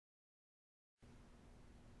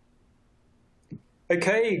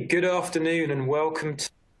Okay, good afternoon and welcome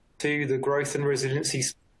to the Growth and Resiliency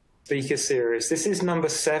Speaker Series. This is number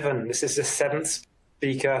 7. This is the 7th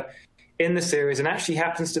speaker in the series and actually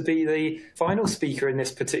happens to be the final speaker in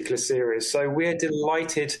this particular series. So we're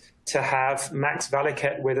delighted to have Max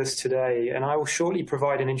Valiquette with us today, and I will shortly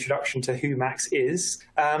provide an introduction to who Max is.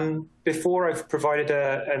 Before I've provided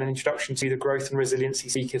an introduction to the Growth and Resiliency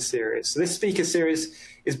Speaker Series. So this speaker series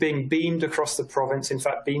is being beamed across the province, in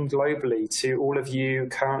fact beamed globally to all of you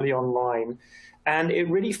currently online. And it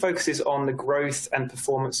really focuses on the growth and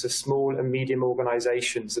performance of small and medium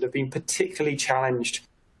organizations that have been particularly challenged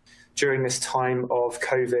during this time of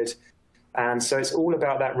COVID. And so it's all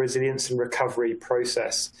about that resilience and recovery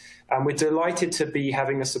process. And we're delighted to be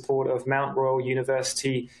having the support of Mount Royal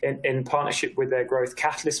University in partnership with their Growth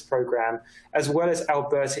Catalyst program, as well as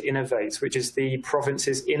Alberta Innovates, which is the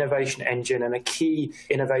province's innovation engine and a key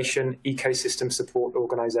innovation ecosystem support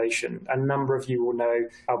organization. A number of you will know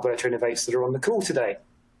Alberta Innovates that are on the call today.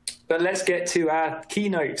 But let's get to our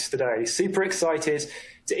keynotes today. Super excited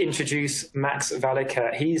to introduce Max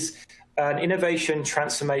Valiquette. He's an innovation,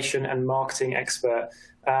 transformation, and marketing expert.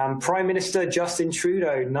 Prime Minister Justin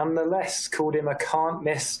Trudeau, nonetheless, called him a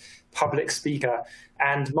can't-miss public speaker,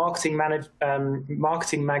 and Marketing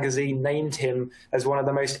Magazine named him as one of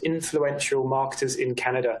the most influential marketers in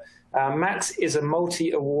Canada. Max is a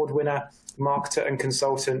multi-award winner, marketer and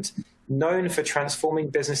consultant, known for transforming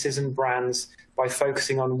businesses and brands by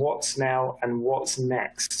focusing on what's now and what's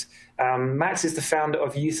next. Max is the founder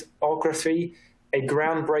of Youthography, a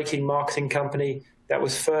groundbreaking marketing company that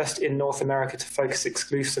was first in North America to focus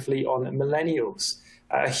exclusively on millennials,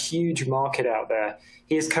 a huge market out there.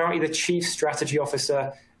 He is currently the Chief Strategy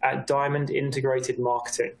Officer at Diamond Integrated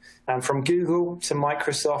Marketing. From Google to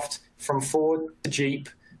Microsoft, from Ford to Jeep,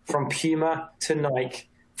 from Puma to Nike,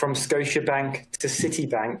 from Scotiabank to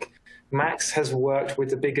Citibank, Max has worked with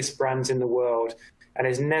the biggest brands in the world and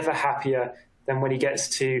is never happier than when he gets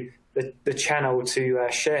to the channel to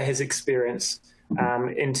share his experience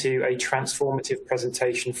into a transformative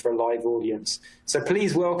presentation for a live audience. So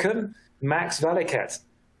please welcome Max Valiquette.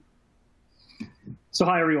 So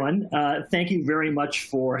hi, everyone. Thank you very much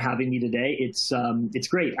for having me today. It's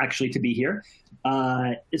great, actually, to be here.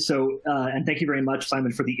 And thank you very much,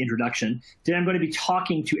 Simon, for the introduction. Today, I'm going to be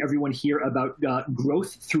talking to everyone here about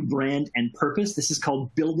growth through brand and purpose. This is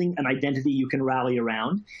called Building an Identity You Can Rally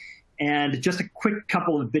Around. And just a quick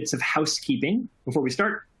couple of bits of housekeeping before we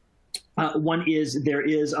start. One is there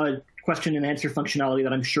is a question and answer functionality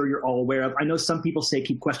that I'm sure you're all aware of. I know some people say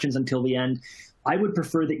keep questions until the end. I would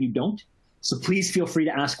prefer that you don't. So please feel free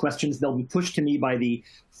to ask questions. They'll be pushed to me by the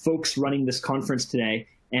folks running this conference today,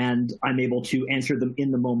 and I'm able to answer them in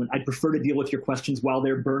the moment. I'd prefer to deal with your questions while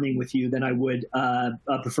they're burning with you than I would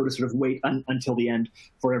prefer to sort of wait until the end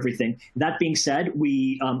for everything. That being said,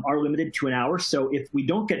 we are limited to an hour, so if we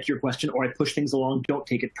don't get to your question or I push things along, don't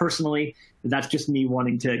take it personally. That's just me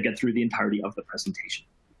wanting to get through the entirety of the presentation.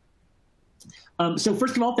 So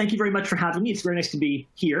first of all, thank you very much for having me. It's very nice to be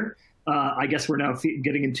here. I guess we're now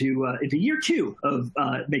getting into year 2 of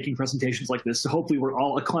making presentations like this. So hopefully we're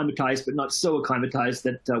all acclimatized, but not so acclimatized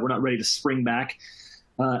that we're not ready to spring back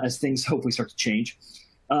as things hopefully start to change.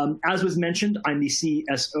 As was mentioned, I'm the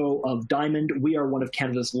CSO of Diamond. We are one of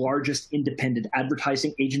Canada's largest independent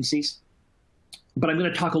advertising agencies. But I'm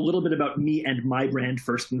going to talk a little bit about me and my brand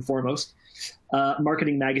first and foremost.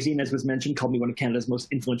 Marketing Magazine, as was mentioned, called me one of Canada's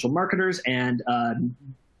most influential marketers, and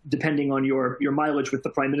depending on your mileage with the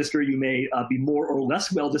Prime Minister, you may be more or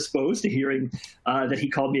less well-disposed to hearing that he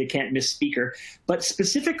called me a can't-miss speaker. But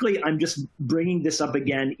specifically, I'm just bringing this up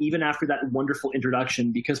again, even after that wonderful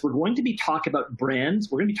introduction, because we're going to be talking about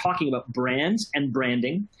brands. We're going to be talking about brands and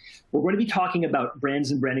branding. We're going to be talking about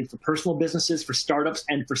brands and branding for personal businesses, for startups,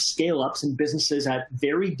 and for scale-ups and businesses at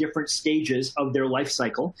very different stages of their life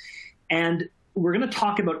cycle. And we're going to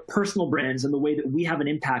talk about personal brands and the way that we have an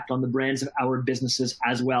impact on the brands of our businesses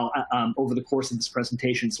as well over the course of this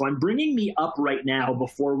presentation. So I'm bringing me up right now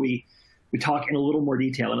before we talk in a little more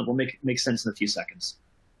detail, and it will make sense in a few seconds.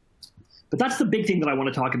 But that's the big thing that I want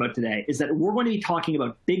to talk about today, is that we're going to be talking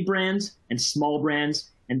about big brands and small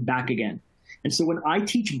brands and back again. And so when I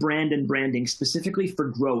teach brand and branding specifically for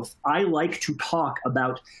growth, I like to talk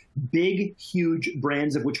about big, huge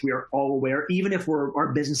brands of which we are all aware, even if our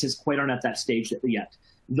businesses quite aren't at that stage yet.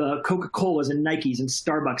 The Coca-Colas and Nikes and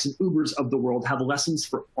Starbucks and Ubers of the world have lessons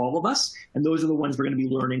for all of us, and those are the ones we're going to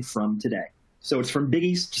be learning from today. So it's from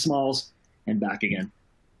biggies to smalls and back again.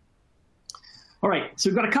 All right,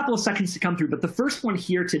 so we've got a couple of seconds to come through, but the first one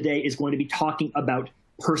here today is going to be talking about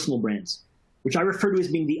personal brands, which I refer to as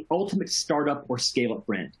being the ultimate startup or scale-up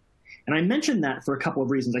brand. And I mention that for a couple of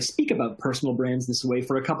reasons. I speak about personal brands this way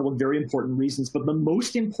for a couple of very important reasons, but the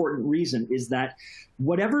most important reason is that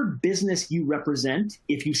whatever business you represent,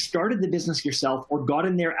 if you started the business yourself or got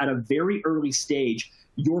in there at a very early stage,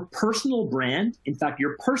 your personal brand, in fact,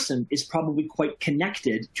 your person, is probably quite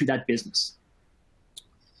connected to that business.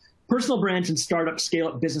 Personal brands and startup,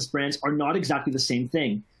 scale-up business brands are not exactly the same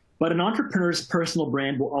thing, but an entrepreneur's personal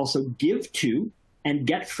brand will also give to and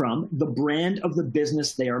get from the brand of the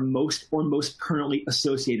business they are most currently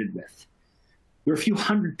associated with. There are a few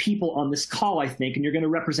hundred people on this call, I think, and you're going to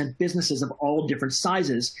represent businesses of all different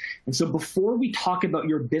sizes. And so before we talk about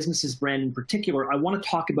your business's brand in particular, I want to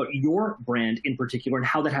talk about your brand in particular and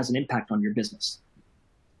how that has an impact on your business.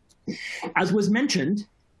 As was mentioned,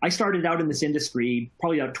 I started out in this industry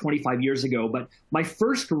probably about 25 years ago, but my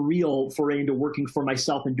first real foray into working for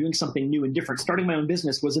myself and doing something new and different, starting my own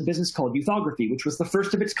business, was a business called Youthography, which was the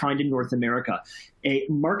first of its kind in North America, a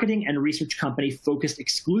marketing and research company focused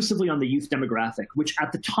exclusively on the youth demographic, which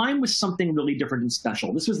at the time was something really different and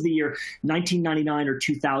special. This was the year 1999 or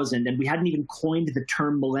 2000, and we hadn't even coined the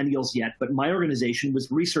term millennials yet, but my organization was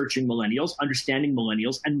researching millennials, understanding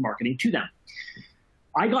millennials, and marketing to them.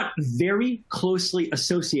 I got very closely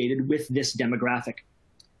associated with this demographic,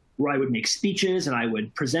 where I would make speeches and I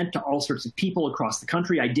would present to all sorts of people across the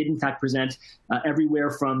country. I did, in fact, present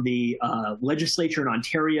everywhere from the legislature in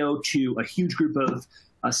Ontario to a huge group of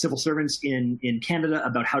civil servants in Canada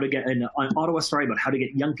about how to get, in Ottawa, sorry, about how to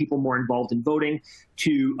get young people more involved in voting,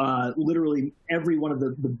 to literally every one of the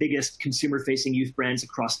biggest consumer-facing youth brands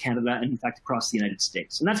across Canada and, in fact, across the United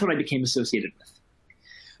States. And that's what I became associated with.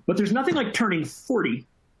 But there's nothing like turning 40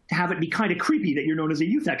 to have it be kind of creepy that you're known as a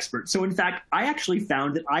youth expert. So in fact, I actually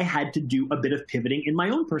found that I had to do a bit of pivoting in my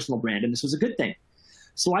own personal brand, and this was a good thing.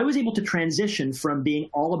 So I was able to transition from being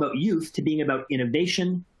all about youth to being about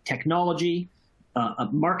innovation, technology,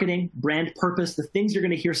 marketing, brand purpose, the things you're going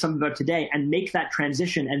to hear some about today, and make that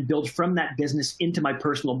transition and build from that business into my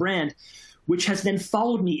personal brand, which has then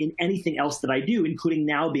followed me in anything else that I do, including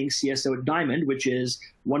now being CSO at Diamond, which is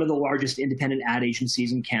one of the largest independent ad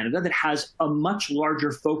agencies in Canada that has a much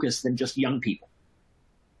larger focus than just young people.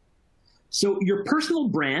 So your personal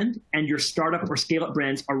brand and your startup or scale-up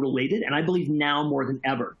brands are related, and I believe now more than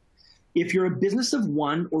ever. If you're a business of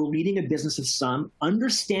one or leading a business of some,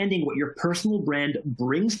 understanding what your personal brand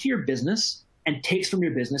brings to your business and takes from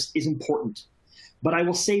your business is important. But I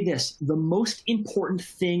will say this, the most important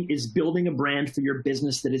thing is building a brand for your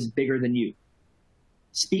business that is bigger than you.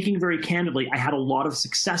 Speaking very candidly, I had a lot of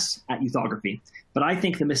success at Youthography, but I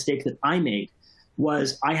think the mistake that I made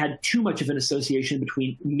was I had too much of an association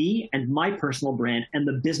between me and my personal brand and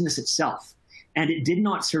the business itself. And it did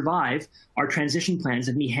not survive our transition plans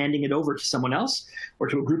of me handing it over to someone else or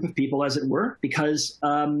to a group of people, as it were, because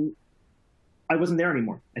I wasn't there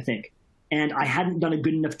anymore, I think. And I hadn't done a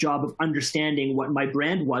good enough job of understanding what my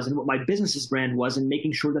brand was and what my business's brand was and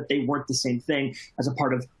making sure that they weren't the same thing as a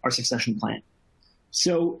part of our succession plan.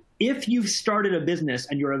 So if you've started a business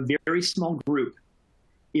and you're a very small group,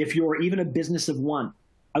 if you're even a business of one,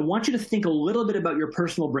 I want you to think a little bit about your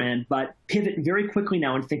personal brand, but pivot very quickly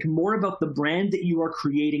now and think more about the brand that you are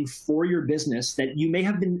creating for your business that you may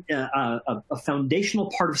have been a foundational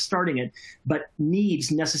part of starting it, but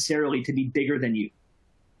needs necessarily to be bigger than you.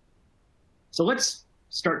 So let's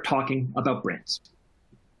start talking about brands.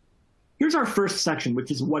 Here's our first section,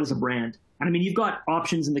 which is what is a brand? And I mean, you've got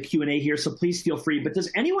options in the Q&A here, so please feel free. But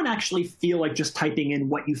does anyone actually feel like just typing in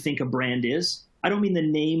what you think a brand is? I don't mean the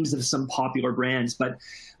names of some popular brands, but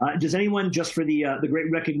does anyone, just for the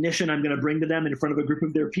great recognition I'm going to bring to them in front of a group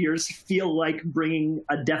of their peers, feel like bringing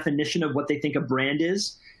a definition of what they think a brand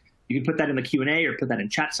is? You can put that in the Q&A or put that in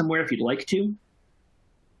chat somewhere if you'd like to.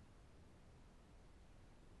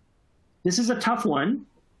 This is a tough one,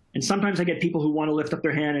 and sometimes I get people who want to lift up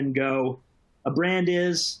their hand and go, a brand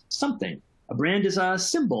is something. A brand is a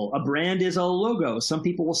symbol. A brand is a logo. Some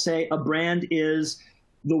people will say a brand is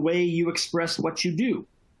the way you express what you do.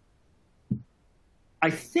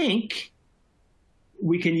 I think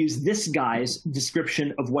we can use this guy's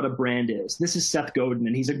description of what a brand is. This is Seth Godin,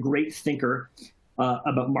 and he's a great thinker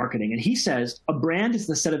about marketing. And he says, a brand is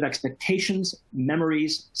the set of expectations,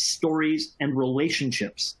 memories, stories, and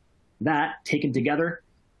relationships that, taken together,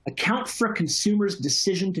 account for a consumer's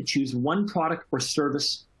decision to choose one product or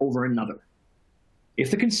service over another. If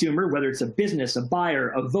the consumer, whether it's a business, a buyer,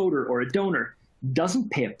 a voter, or a donor, doesn't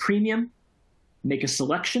pay a premium, make a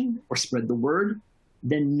selection, or spread the word,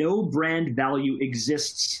 then no brand value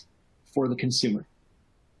exists for the consumer.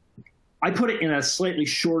 I put it in a slightly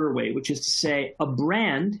shorter way, which is to say a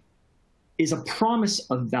brand is a promise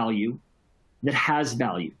of value that has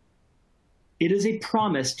value. It is a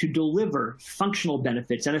promise to deliver functional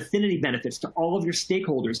benefits and affinity benefits to all of your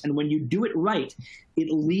stakeholders. And when you do it right,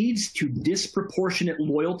 it leads to disproportionate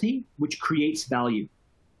loyalty, which creates value.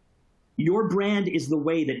 Your brand is the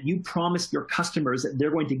way that you promise your customers that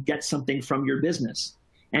they're going to get something from your business.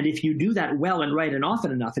 And if you do that well and right and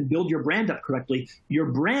often enough and build your brand up correctly, your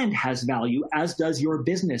brand has value, as does your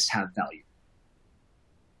business have value.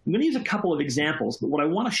 I'm going to use a couple of examples, but what I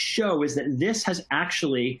want to show is that this has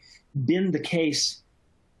actually been the case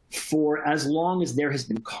for as long as there has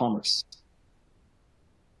been commerce.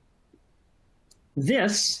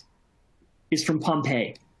 This is from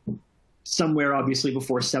Pompeii, somewhere obviously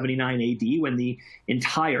before 79 AD, when the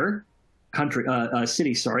entire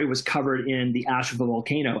city was covered in the ash of a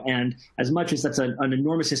volcano. And as much as that's an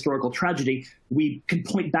enormous historical tragedy, we can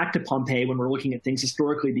point back to Pompeii when we're looking at things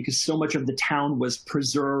historically, because so much of the town was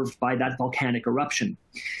preserved by that volcanic eruption.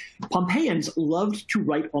 Pompeians loved to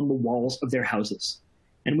write on the walls of their houses.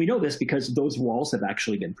 And we know this because those walls have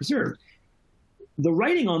actually been preserved. The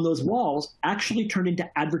writing on those walls actually turned into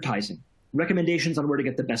advertising. Recommendations on where to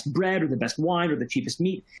get the best bread or the best wine or the cheapest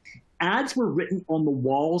meat. Ads were written on the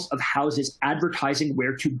walls of houses advertising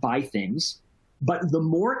where to buy things. But the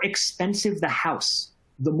more expensive the house,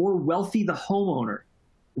 the more wealthy the homeowner,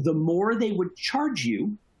 the more they would charge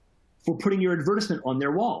you for putting your advertisement on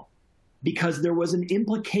their wall, because there was an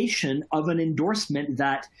implication of an endorsement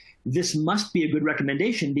that this must be a good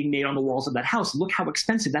recommendation being made on the walls of that house. Look how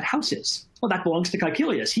expensive that house is. Well, that belongs to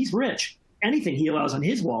Caecilius. He's rich. Anything he allows on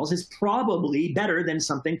his walls is probably better than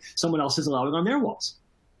something someone else is allowing on their walls.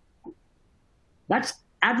 That's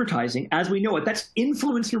advertising as we know it. That's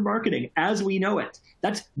influencer marketing as we know it.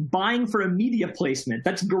 That's buying for a media placement.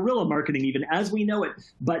 That's guerrilla marketing even as we know it,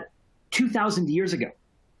 but 2,000 years ago.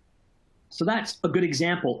 So that's a good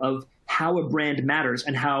example of how a brand matters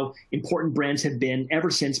and how important brands have been ever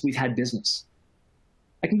since we've had business.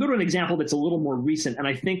 I can go to an example that's a little more recent, and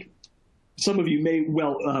I think some of you may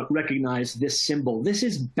well recognize this symbol. This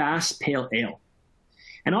is Bass Pale Ale.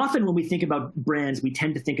 And often when we think about brands, we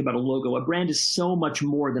tend to think about a logo. A brand is so much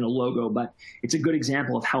more than a logo, but it's a good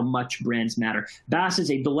example of how much brands matter. Bass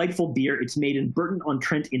is a delightful beer. It's made in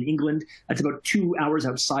Burton-on-Trent in England. That's about 2 hours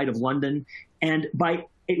outside of London. And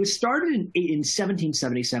it was started in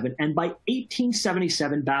 1777, and by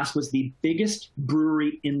 1877, Bass was the biggest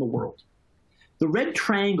brewery in the world. The red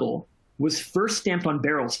triangle was first stamped on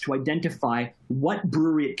barrels to identify what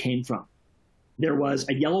brewery it came from. There was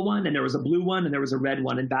a yellow one, and there was a blue one, and there was a red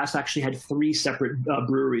one, and Bass actually had 3 separate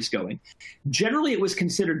breweries going. Generally, it was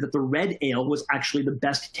considered that the red ale was actually the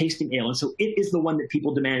best tasting ale, and so it is the one that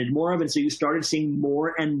people demanded more of, and so you started seeing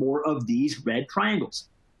more and more of these red triangles.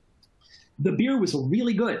 The beer was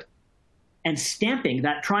really good, and stamping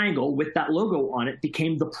that triangle with that logo on it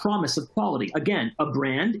became the promise of quality. Again, a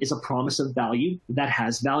brand is a promise of value that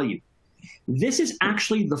has value. This is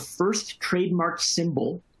actually the first trademark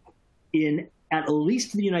symbol in at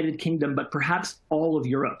least the United Kingdom, but perhaps all of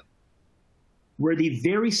Europe, where the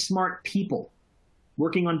very smart people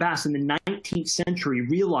working on Bass in the 19th century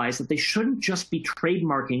realized that they shouldn't just be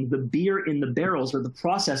trademarking the beer in the barrels or the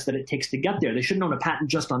process that it takes to get there. They shouldn't own a patent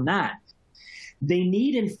just on that. They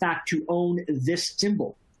need, in fact, to own this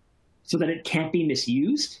symbol so that it can't be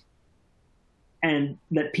misused, and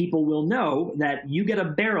that people will know that you get a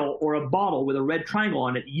barrel or a bottle with a red triangle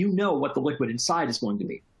on it, you know what the liquid inside is going to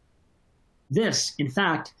be. This, in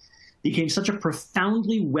fact, became such a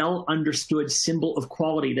profoundly well understood symbol of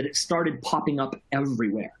quality that it started popping up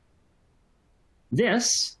everywhere.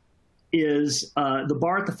 This is the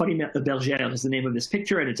bar at the Folie Bergère is the name of this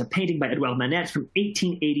picture, and it's a painting by Edouard Manet from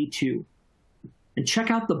 1882. And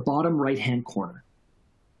check out the bottom right-hand corner.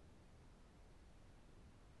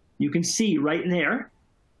 You can see right there,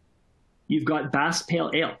 you've got Bass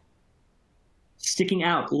Pale Ale sticking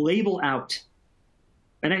out, label out.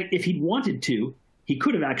 And if he'd wanted to, he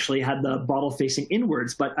could have actually had the bottle facing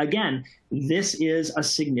inwards. But again, this is a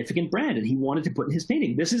significant brand, and he wanted to put in his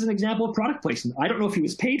painting. This is an example of product placement. I don't know if he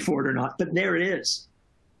was paid for it or not, but there it is.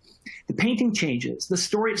 The painting changes. The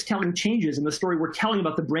story it's telling changes, and the story we're telling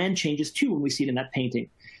about the brand changes too when we see it in that painting.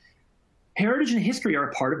 Heritage and history are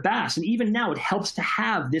a part of Bass, and even now it helps to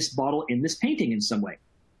have this bottle in this painting in some way.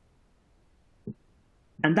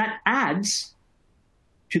 And that adds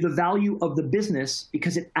to the value of the business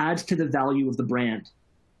because it adds to the value of the brand.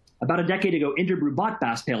 About a decade ago, Interbrew bought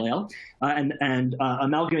Bass Pale Ale and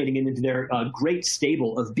amalgamating it into their great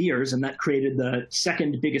stable of beers, and that created the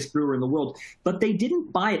second biggest brewer in the world. But they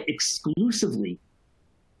didn't buy it exclusively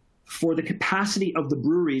for the capacity of the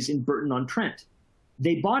breweries in Burton-on-Trent.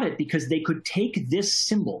 They bought it because they could take this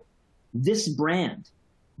symbol, this brand,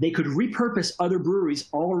 they could repurpose other breweries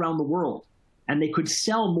all around the world, and they could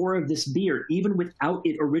sell more of this beer even without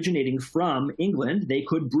it originating from England. They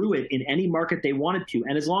could brew it in any market they wanted to.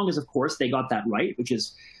 And as long as, of course, they got that right, which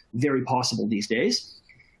is very possible these days,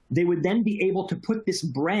 they would then be able to put this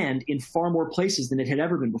brand in far more places than it had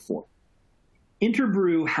ever been before.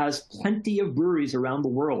 Interbrew has plenty of breweries around the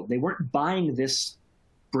world. They weren't buying this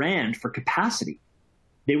brand for capacity.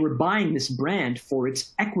 They were buying this brand for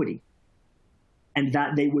its equity, and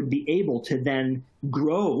that they would be able to then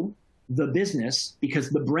grow the business because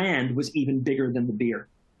the brand was even bigger than the beer.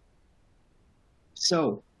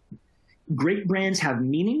 So great brands have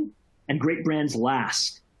meaning, and great brands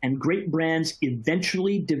last, and great brands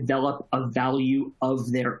eventually develop a value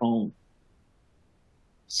of their own.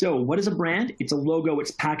 So what is a brand? It's a logo,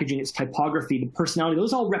 it's packaging, it's typography, the personality.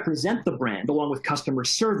 Those all represent the brand, along with customer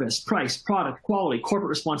service, price, product, quality, corporate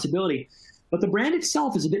responsibility. But the brand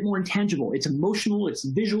itself is a bit more intangible. It's emotional, it's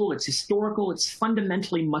visual, it's historical, it's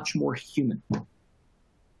fundamentally much more human. So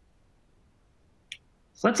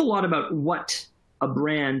that's a lot about what a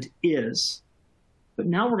brand is. But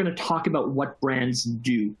now we're going to talk about what brands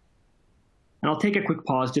do. And I'll take a quick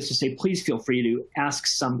pause just to say, please feel free to ask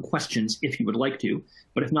some questions if you would like to.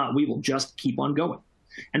 But if not, we will just keep on going.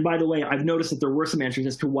 And by the way, I've noticed that there were some answers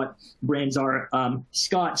as to what brands are.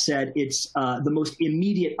 Scott said it's the most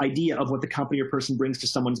immediate idea of what the company or person brings to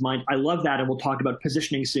someone's mind. I love that, and we'll talk about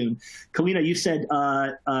positioning soon. Kalina, you said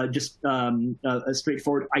just a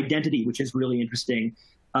straightforward identity, which is really interesting.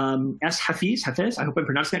 Hafiz, I hope I'm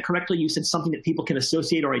pronouncing that correctly. You said something that people can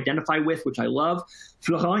associate or identify with, which I love.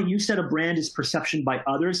 Florent, you said a brand is perception by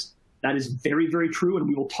others. That is very, very true, and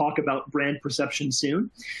we will talk about brand perception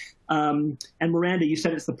soon. And Miranda, you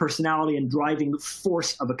said it's the personality and driving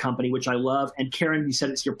force of a company, which I love. And Karen, you said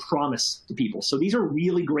it's your promise to people. So these are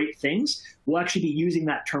really great things. We'll actually be using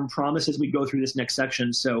that term promise as we go through this next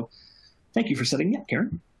section. So thank you for setting me up,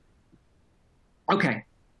 Karen. Okay.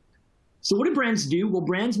 So what do brands do? Well,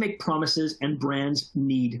 brands make promises and brands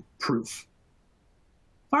need proof.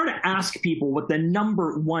 If I were to ask people what the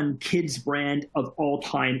 #1 kids brand of all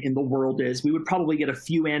time in the world is, we would probably get a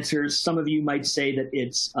few answers. Some of you might say that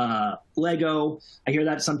it's Lego. I hear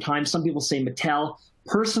that sometimes. Some people say Mattel.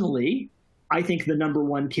 Personally, I think the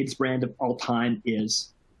 #1 kids brand of all time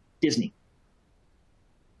is Disney.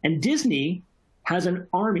 And Disney has an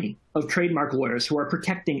army of trademark lawyers who are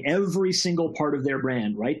protecting every single part of their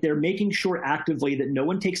brand, right? They're making sure actively that no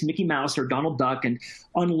one takes Mickey Mouse or Donald Duck and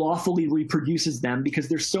unlawfully reproduces them, because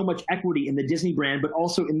there's so much equity in the Disney brand, but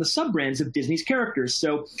also in the sub-brands of Disney's characters.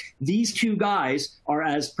 So these two guys are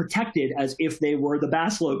as protected as if they were the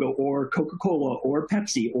Bass logo or Coca-Cola or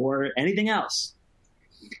Pepsi or anything else.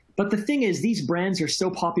 But the thing is, these brands are so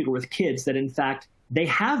popular with kids that, in fact, they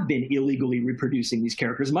have been illegally reproducing these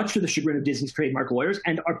characters, much to the chagrin of Disney's trademark lawyers,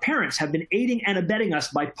 and our parents have been aiding and abetting us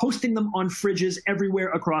by posting them on fridges everywhere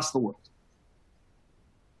across the world.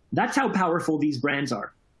 That's how powerful these brands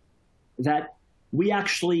are, that we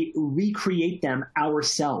actually recreate them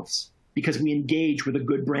ourselves because we engage with a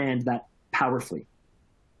good brand that powerfully.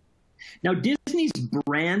 Now, Disney's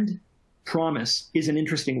brand promise is an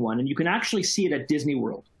interesting one, and you can actually see it at Disney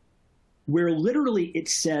World, where literally it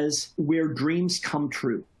says, where dreams come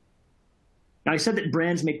true. Now, I said that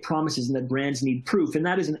brands make promises and that brands need proof, and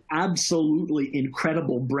that is an absolutely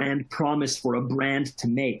incredible brand promise for a brand to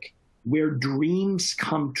make, where dreams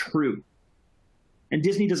come true. And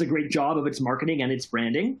Disney does a great job of its marketing and its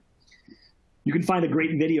branding. You can find a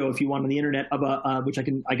great video if you want on the internet of which I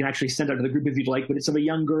can actually send out to the group if you'd like, but it's of a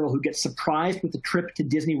young girl who gets surprised with a trip to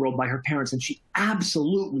Disney World by her parents, and she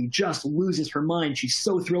absolutely just loses her mind. She's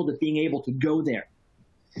so thrilled at being able to go there.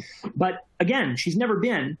 But again, she's never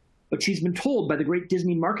been, but she's been told by the great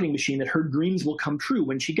Disney marketing machine that her dreams will come true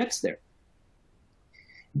when she gets there.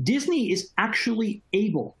 Disney is actually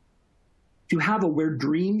able to have a where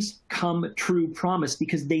dreams come true promise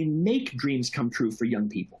because they make dreams come true for young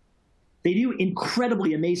people. They do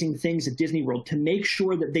incredibly amazing things at Disney World to make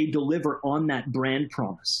sure that they deliver on that brand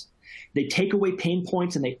promise. They take away pain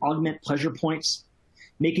points and they augment pleasure points,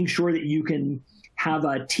 making sure that you can have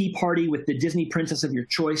a tea party with the Disney princess of your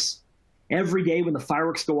choice. Every day when the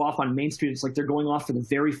fireworks go off on Main Street, it's like they're going off for the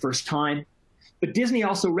very first time. But Disney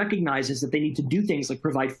also recognizes that they need to do things like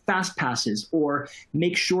provide fast passes or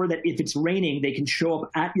make sure that if it's raining, they can show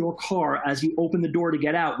up at your car as you open the door to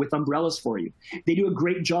get out with umbrellas for you. They do a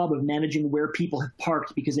great job of managing where people have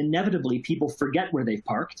parked because inevitably people forget where they've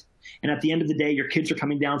parked. And at the end of the day, your kids are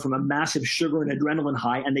coming down from a massive sugar and adrenaline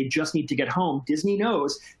high and they just need to get home. Disney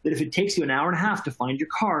knows that if it takes you an hour and a half to find your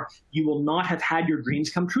car, you will not have had your dreams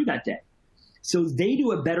come true that day. So they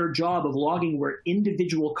do a better job of logging where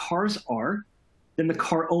individual cars are than the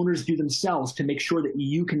car owners do themselves to make sure that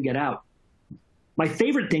you can get out. My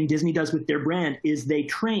favorite thing Disney does with their brand is they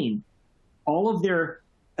train all of their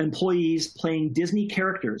employees playing Disney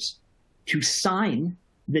characters to sign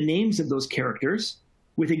the names of those characters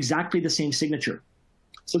with exactly the same signature.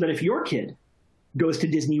 So that if your kid goes to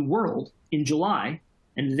Disney World in July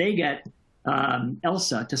and they get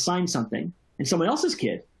Elsa to sign something, and someone else's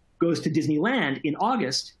kid goes to Disneyland in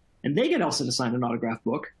August and they get Elsa to sign an autograph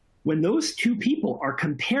book, when those two people are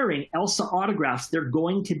comparing Elsa autographs, they're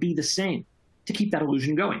going to be the same to keep that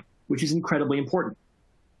illusion going, which is incredibly important.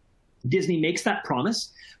 Disney makes that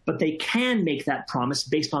promise, but they can make that promise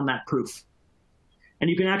based on that proof. And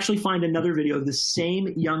you can actually find another video of the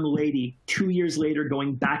same young lady 2 years later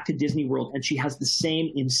going back to Disney World, and she has the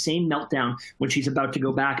same insane meltdown when she's about to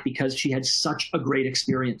go back because she had such a great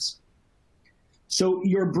experience. So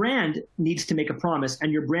your brand needs to make a promise,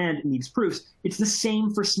 and your brand needs proofs. It's the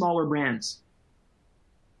same for smaller brands.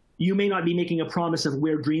 You may not be making a promise of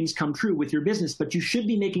where dreams come true with your business, but you should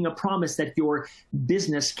be making a promise that your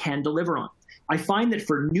business can deliver on. I find that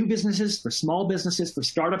for new businesses, for small businesses, for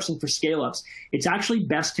startups, and for scale-ups, it's actually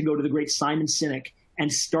best to go to the great Simon Sinek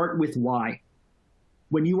and start with why.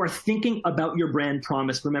 When you are thinking about your brand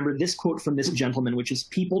promise, remember this quote from this gentleman, which is,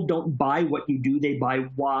 people don't buy what you do, they buy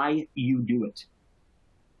why you do it.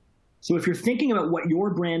 So if you're thinking about what your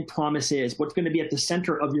brand promise is, what's going to be at the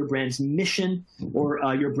center of your brand's mission or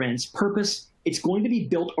your brand's purpose, it's going to be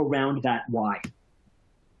built around that why.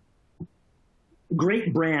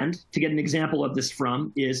 Great brand, to get an example of this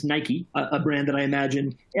from, is Nike, a brand that I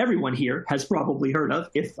imagine everyone here has probably heard of.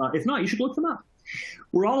 If not, you should look them up.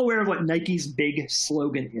 We're all aware of what Nike's big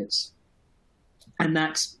slogan is, and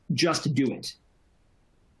that's just do it.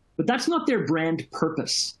 But that's not their brand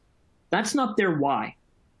purpose. That's not their why.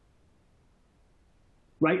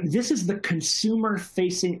 Right? This is the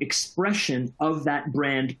consumer-facing expression of that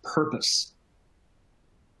brand purpose.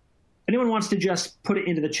 Anyone wants to just put it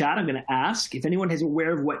into the chat, I'm going to ask if anyone is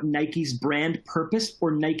aware of what Nike's brand purpose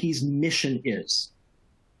or Nike's mission is.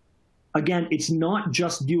 Again, it's not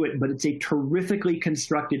just do it, but it's a terrifically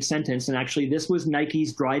constructed sentence. And actually, this was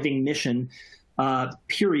Nike's driving mission,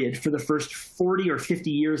 period, for the first 40 or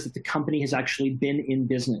 50 years that the company has actually been in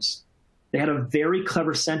business. They had a very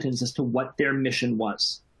clever sentence as to what their mission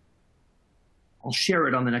was. I'll share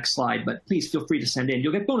it on the next slide, but please feel free to send in.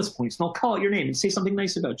 You'll get bonus points, and I'll call out your name and say something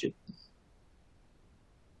nice about you.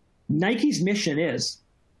 Nike's mission is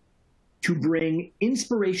to bring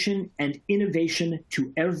inspiration and innovation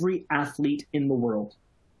to every athlete in the world.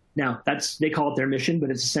 Now, they call it their mission, but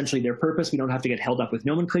it's essentially their purpose. We don't have to get held up with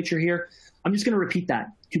nomenclature here. I'm just going to repeat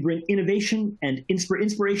that. To bring innovation and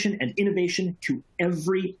inspiration and innovation to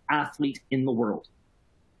every athlete in the world.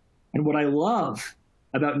 And what I love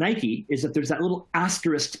about Nike is that there's that little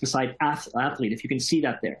asterisk beside athlete, if you can see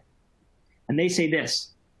that there. And they say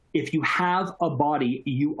this: if you have a body,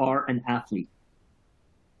 you are an athlete.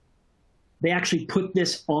 They actually put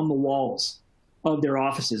this on the walls of their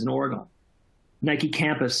offices in Oregon. Nike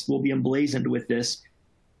campus will be emblazoned with this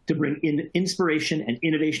to bring in inspiration and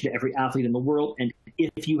innovation to every athlete in the world. And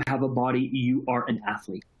if you have a body, you are an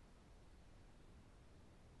athlete.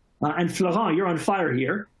 And Florent, you're on fire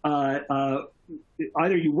here.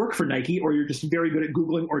 Either you work for Nike or you're just very good at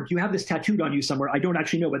Googling, or do you have this tattooed on you somewhere? I don't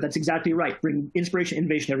actually know, but that's exactly right. Bring inspiration,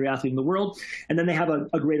 innovation to every athlete in the world. And then they have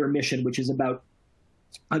a greater mission, which is about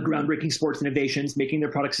groundbreaking sports innovations, making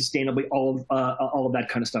their products sustainably, all of that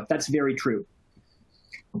kind of stuff. That's very true.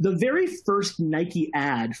 The very first Nike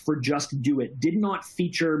ad for Just Do It did not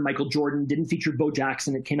feature Michael Jordan, didn't feature Bo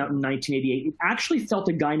Jackson. It came out in 1988. It actually felt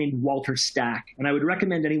a guy named Walter Stack. And I would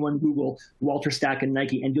recommend anyone Google Walter Stack and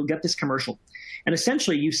Nike, and you'll get this commercial. And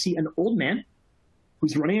essentially, you see an old man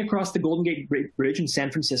who's running across the Golden Gate Bridge in San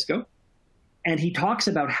Francisco. And he talks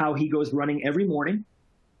about how he goes running every morning.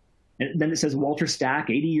 And then it says Walter Stack,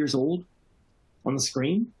 80 years old, on the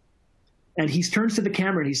screen. And he turns to the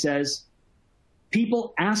camera and he says,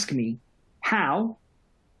 "People ask me how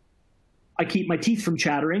I keep my teeth from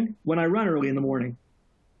chattering when I run early in the morning."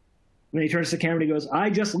 And then he turns to the camera and he goes, "I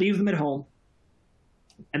just leave them at home."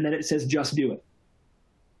 And then it says, "Just do it."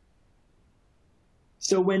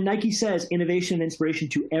 So when Nike says innovation and inspiration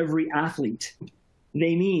to every athlete,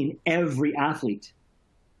 they mean every athlete.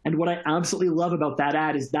 And what I absolutely love about that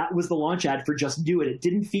ad is that was the launch ad for Just Do It. It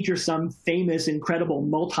didn't feature some famous, incredible,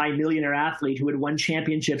 multi-millionaire athlete who had won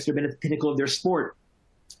championships or been at the pinnacle of their sport.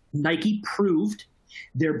 Nike proved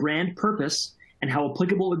their brand purpose and how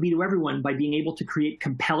applicable it would be to everyone by being able to create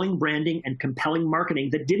compelling branding and compelling marketing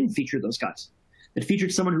that didn't feature those guys, that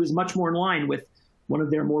featured someone who was much more in line with one of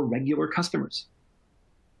their more regular customers.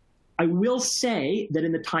 I will say that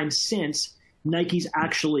in the time since, Nike's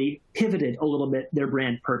actually pivoted a little bit their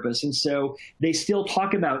brand purpose. And so they still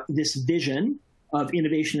talk about this vision of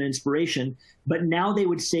innovation and inspiration, but now they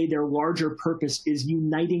would say their larger purpose is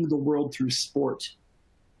uniting the world through sport.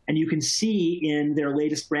 And you can see in their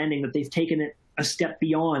latest branding that they've taken it a step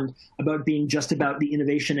beyond about being just about the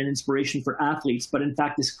innovation and inspiration for athletes, but in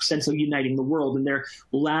fact, this sense of uniting the world. And their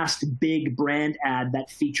last big brand ad that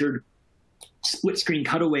featured split screen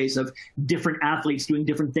cutaways of different athletes doing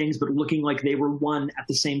different things, but looking like they were one at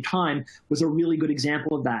the same time was a really good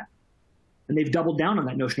example of that. And they've doubled down on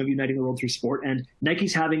that notion of uniting the world through sport. And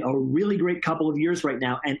Nike's having a really great couple of years right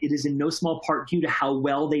now. And it is in no small part due to how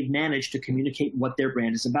well they've managed to communicate what their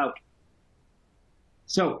brand is about.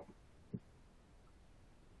 So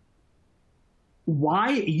why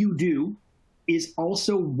you do is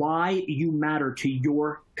also why you matter to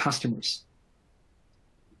your customers.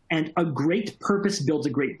 And a great purpose builds a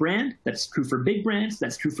great brand. That's true for big brands.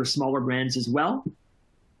 That's true for smaller brands as well.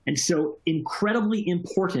 And so incredibly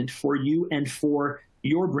important for you and for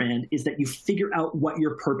your brand is that you figure out what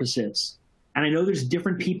your purpose is. And I know there's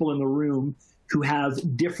different people in the room who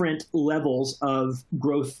have different levels of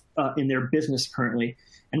growth in their business currently.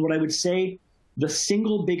 And what I would say, the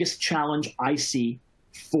single biggest challenge I see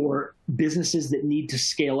for businesses that need to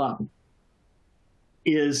scale up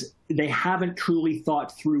is they haven't truly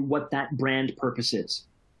thought through what that brand purpose is.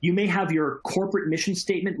 You may have your corporate mission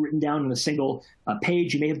statement written down on a single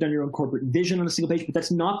page. You may have done your own corporate vision on a single page, but that's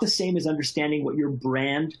not the same as understanding what your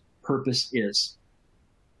brand purpose is.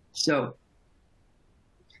 So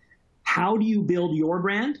how do you build your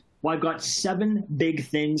brand? Well, I've got 7 big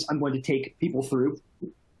things I'm going to take people through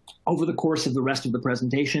over the course of the rest of the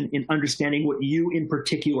presentation in understanding what you in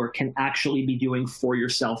particular can actually be doing for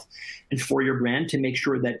yourself and for your brand to make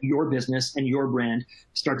sure that your business and your brand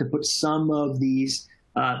start to put some of these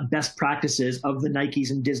best practices of the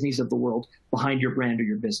Nikes and Disneys of the world behind your brand or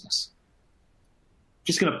your business.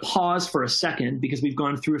 Just going to pause for a second because we've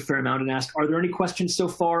gone through a fair amount and ask, are there any questions so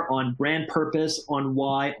far on brand purpose, on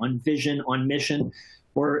why, on vision, on mission,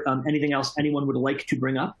 or anything else anyone would like to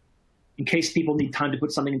bring up? In case people need time to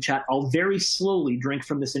put something in chat, I'll very slowly drink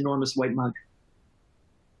from this enormous white mug.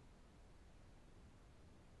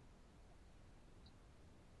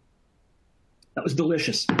 That was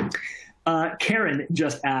delicious. Karen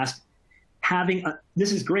just asked,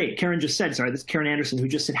 this is great. Karen just said, sorry, this is Karen Anderson, who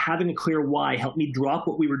just said, having a clear why helped me drop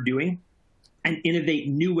what we were doing and innovate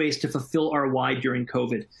new ways to fulfill our why during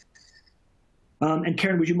COVID. And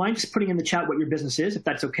Karen, would you mind just putting in the chat what your business is, if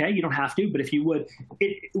that's okay? You don't have to, but if you would,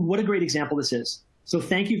 what a great example this is. So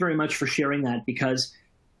thank you very much for sharing that, because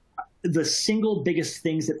the single biggest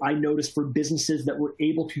things that I noticed for businesses that were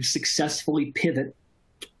able to successfully pivot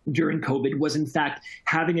during COVID was, in fact,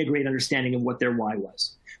 having a great understanding of what their why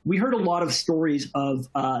was. We heard a lot of stories of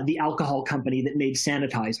the alcohol company that made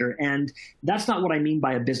sanitizer, and that's not what I mean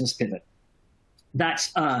by a business pivot.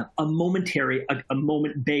 That's a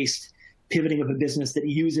moment-based pivoting of a business that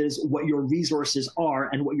uses what your resources are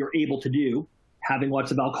and what you're able to do, having lots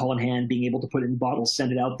of alcohol in hand, being able to put it in bottles,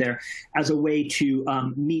 send it out there, as a way to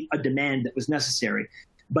meet a demand that was necessary.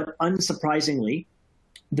 But unsurprisingly,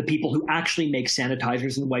 the people who actually make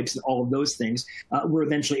sanitizers and wipes and all of those things were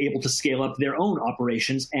eventually able to scale up their own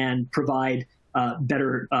operations and provide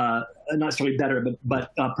better, not necessarily better,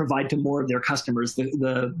 but provide to more of their customers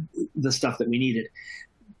the stuff that we needed.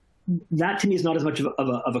 That to me is not as much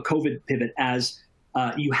of a COVID pivot as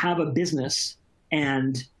you have a business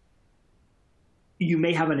and you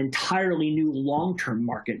may have an entirely new long-term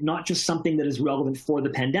market, not just something that is relevant for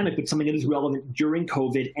the pandemic, but something that is relevant during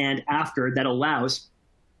COVID and after, that allows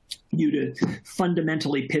you to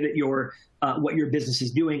fundamentally pivot your what your business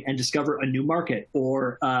is doing and discover a new market,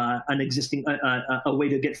 or an existing a way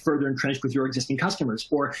to get further entrenched with your existing customers,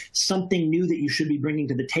 or something new that you should be bringing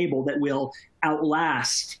to the table that will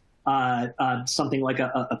outlast something like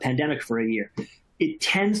a pandemic for a year. It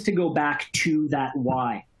tends to go back to that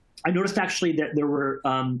why. I noticed actually that there were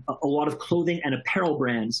a lot of clothing and apparel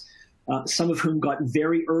brands, some of whom got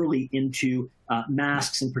very early into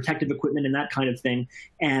masks and protective equipment and that kind of thing,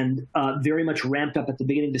 and very much ramped up at the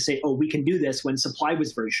beginning to say, oh, we can do this, when supply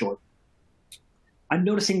was very short. I'm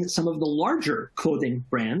noticing that some of the larger clothing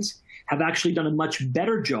brands have actually done a much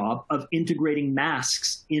better job of integrating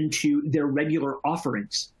masks into their regular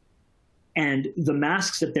offerings. And the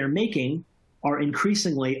masks that they're making are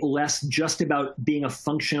increasingly less just about being a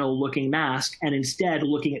functional looking mask, and instead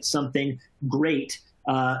looking at something great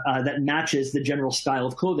that matches the general style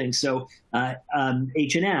of clothing. So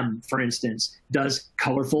H&M, for instance, does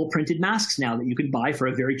colorful printed masks now that you can buy for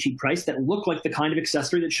a very cheap price that look like the kind of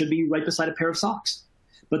accessory that should be right beside a pair of socks.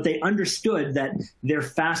 but they understood that their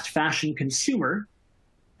fast fashion consumer,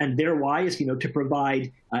 and their why is, to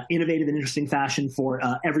provide innovative and interesting fashion for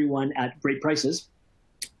everyone at great prices,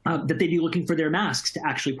 that they'd be looking for their masks to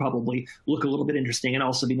actually probably look a little bit interesting and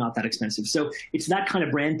also be not that expensive. So it's that kind of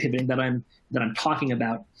brand pivoting that I'm talking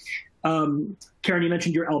about. Karen, you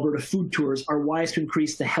mentioned your Alberta food tours. Our why is to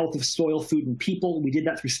increase the health of soil, food, and people. We did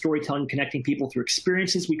that through storytelling, connecting people through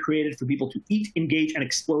experiences we created for people to eat, engage, and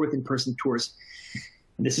explore with in-person tours.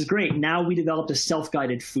 And this is great. Now we developed a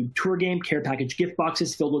self-guided food tour game, care package gift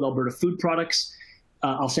boxes filled with Alberta food products.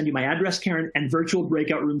 I'll send you my address, Karen, and virtual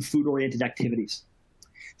breakout room food-oriented activities.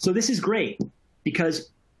 So this is great because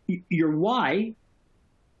your why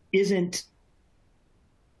isn't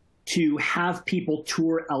to have people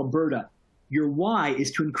tour Alberta. Your why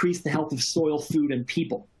is to increase the health of soil, food, and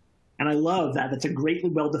people. And I love that. That's a greatly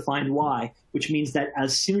well-defined why, which means that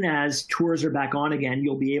as soon as tours are back on again,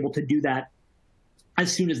 you'll be able to do that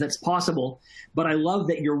as soon as that's possible. But I love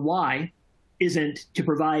that your why isn't to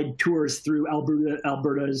provide tours through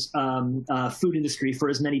Alberta's food industry for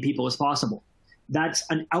as many people as possible. That's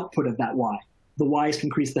an output of that why. The why is to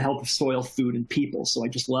increase the health of soil, food, and people. So I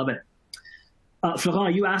just love it.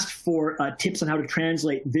 Florent, you asked for tips on how to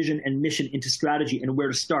translate vision and mission into strategy and where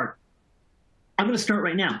to start. I'm going to start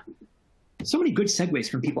right now. So many good segues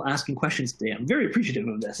from people asking questions today. I'm very appreciative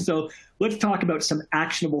of this. So let's talk about some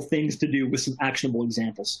actionable things to do with some actionable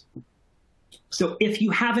examples. So if you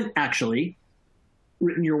haven't actually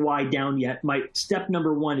written your why down yet, my step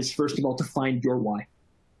number one is, first of all, to find your why.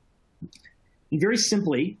 And very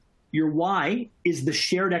simply, your why is the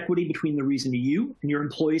shared equity between the reason you and your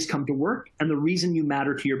employees come to work and the reason you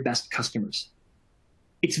matter to your best customers.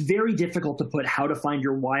 It's very difficult to put how to find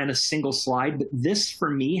your why on a single slide, but this, for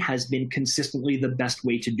me, has been consistently the best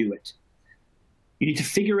way to do it. You need to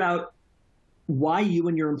figure out why you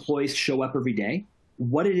and your employees show up every day,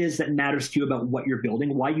 what it is that matters to you about what you're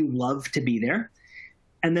building, why you love to be there,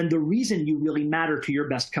 and then the reason you really matter to your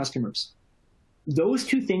best customers. Those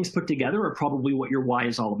two things put together are probably what your why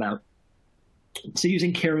is all about. So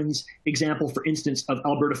using Karen's example, for instance, of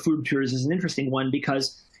Alberta food tours is an interesting one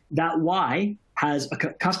because that why has a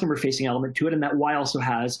customer-facing element to it, and that why also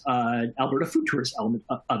has an Alberta food tours element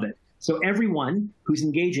of it. So everyone who's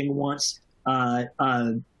engaging wants a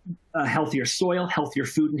healthier soil, healthier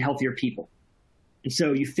food, and healthier people. And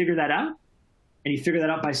so you figure that out. And you figure that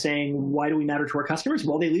out by saying, why do we matter to our customers?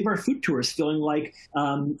 Well, they leave our food tours feeling like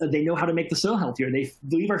they know how to make the soil healthier. They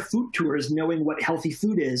leave our food tours knowing what healthy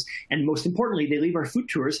food is. And most importantly, they leave our food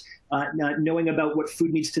tours knowing about what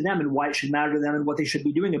food means to them and why it should matter to them and what they should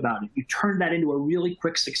be doing about it. You turn that into a really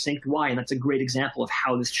quick, succinct why, and that's a great example of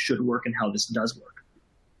how this should work and how this does work.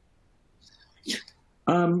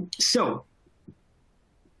 So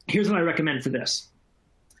here's what I recommend for this.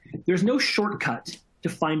 There's no shortcut to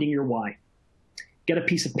finding your why. Get a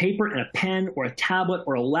piece of paper and a pen or a tablet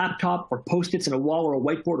or a laptop or Post-its and a wall or a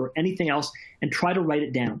whiteboard or anything else and try to write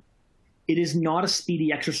it down. It is not a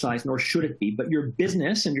speedy exercise, nor should it be, but your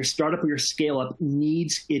business and your startup or your scale-up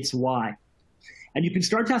needs its why. And you can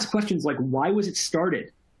start to ask questions like, why was it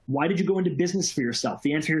started? Why did you go into business for yourself?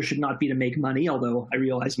 The answer here should not be to make money, although I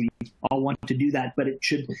realize we all want to do that, but it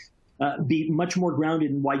should be much more grounded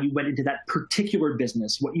in why you went into that particular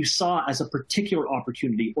business, what you saw as a particular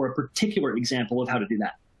opportunity or a particular example of how to do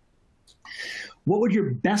that. What would your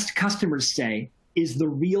best customers say is the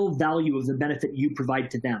real value of the benefit you provide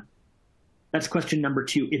to them? That's question number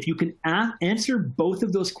two. If you can answer both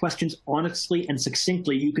of those questions honestly and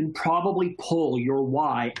succinctly, you can probably pull your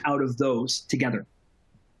why out of those together.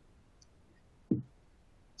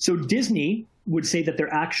 So Disney would say that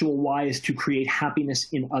their actual why is to create happiness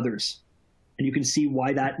in others. And you can see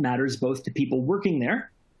why that matters both to people working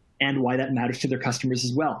there and why that matters to their customers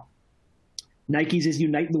as well. Nike's is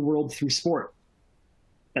unite the world through sport.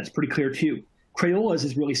 That's pretty clear too. Crayola's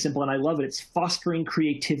is really simple and I love it. It's fostering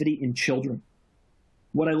creativity in children.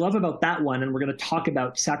 What I love about that one, and we're going to talk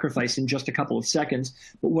about sacrifice in just a couple of seconds,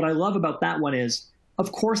 but what I love about that one is,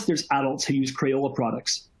 of course there's adults who use Crayola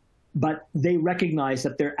products, but they recognize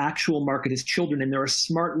that their actual market is children, and there are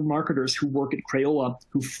smart marketers who work at Crayola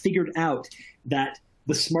who figured out that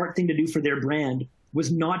the smart thing to do for their brand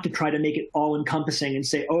was not to try to make it all-encompassing and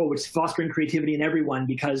say, oh, it's fostering creativity in everyone,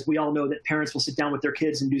 because we all know that parents will sit down with their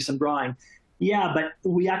kids and do some drawing. Yeah, but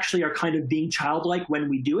we actually are kind of being childlike when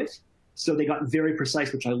we do it, so they got very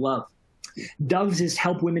precise, which I love. Dove's is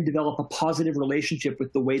help women develop a positive relationship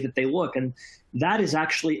with the way that they look, and that is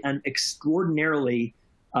actually an extraordinarily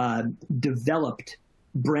developed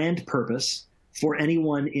brand purpose for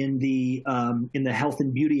anyone in the health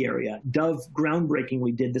and beauty area. Dove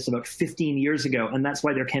groundbreakingly did this about 15 years ago, and that's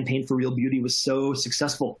why their campaign for real beauty was so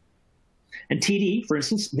successful. And TD, for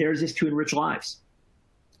instance, theirs is to enrich lives,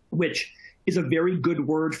 which is a very good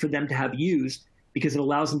word for them to have used because it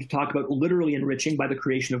allows them to talk about literally enriching by the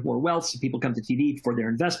creation of more wealth. So people come to TD for their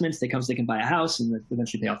investments. They come so they can buy a house and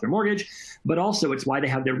eventually pay off their mortgage. But also it's why they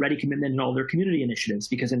have their ready commitment in all their community initiatives,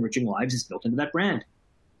 because enriching lives is built into that brand.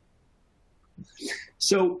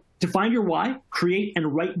 So to find your why, create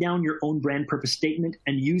and write down your own brand purpose statement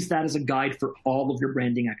and use that as a guide for all of your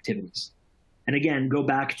branding activities. And again, go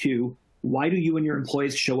back to, why do you and your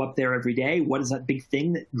employees show up there every day? What is that big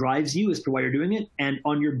thing that drives you as to why you're doing it? And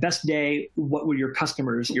on your best day, what will your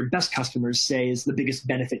customers, your best customers, say is the biggest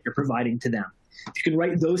benefit you're providing to them? If you can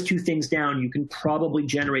write those two things down, you can probably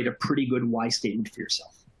generate a pretty good why statement for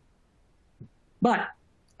yourself. But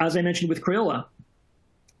as I mentioned with Crayola,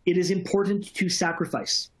 it is important to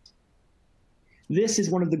sacrifice. This is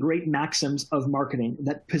one of the great maxims of marketing,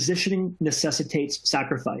 that positioning necessitates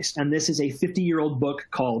sacrifice. And this is a 50-year-old book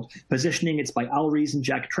called Positioning. It's by Al Ries and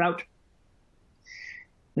Jack Trout.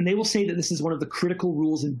 And they will say that this is one of the critical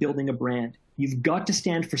rules in building a brand. You've got to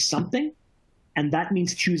stand for something, and that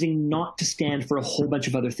means choosing not to stand for a whole bunch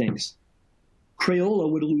of other things.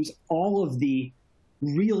 Crayola would lose all of the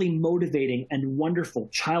really motivating and wonderful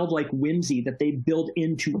childlike whimsy that they build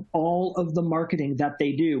into all of the marketing that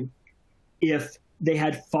they do if they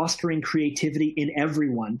had fostering creativity in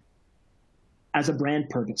everyone as a brand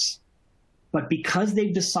purpose. But because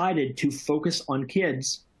they've decided to focus on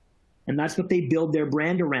kids, and that's what they build their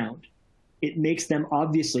brand around, it makes them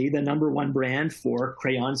obviously the #1 brand for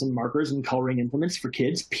crayons and markers and coloring implements for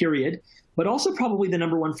kids, period, but also probably the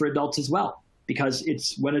 #1 for adults as well, because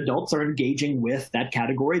it's when adults are engaging with that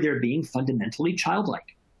category, they're being fundamentally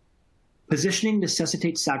childlike. Positioning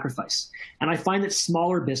necessitates sacrifice. And I find that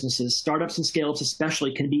smaller businesses, startups and scale-ups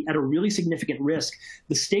especially, can be at a really significant risk.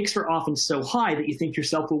 The stakes are often so high that you think to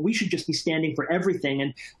yourself, well, we should just be standing for everything,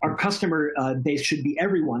 and our customer base should be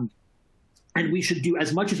everyone, and we should do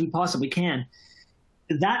as much as we possibly can.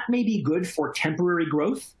 That may be good for temporary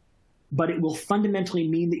growth, but it will fundamentally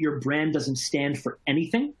mean that your brand doesn't stand for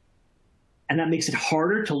anything. And that makes it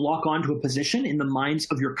harder to lock onto a position in the minds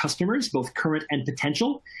of your customers, both current and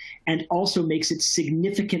potential, and also makes it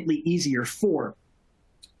significantly easier for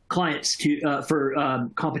clients to,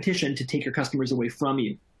 competition to take your customers away from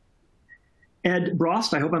you. Ed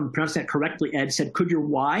Brost, I hope I'm pronouncing that correctly, Ed, said, could your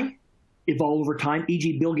why evolve over time?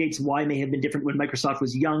 E.g., Bill Gates' why may have been different when Microsoft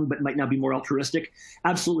was young, but might now be more altruistic.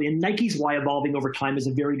 Absolutely. And Nike's why evolving over time is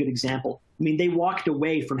a very good example. I mean, they walked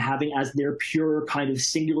away from having as their pure kind of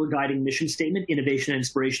singular guiding mission statement, innovation and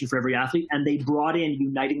inspiration for every athlete, and they brought in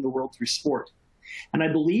uniting the world through sport. And I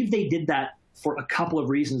believe they did that for a couple of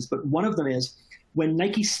reasons, but one of them is when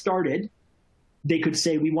Nike started, they could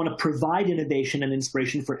say, we want to provide innovation and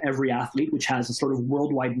inspiration for every athlete, which has a sort of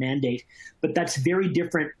worldwide mandate. But that's very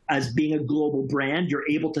different as being a global brand. You're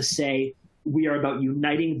able to say, we are about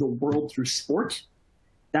uniting the world through sport.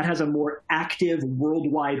 That has a more active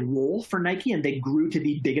worldwide role for Nike, and they grew to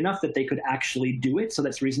be big enough that they could actually do it. So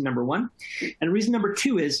that's reason #1. And reason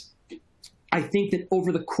 #2 is, I think that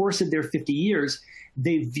over the course of their 50 years,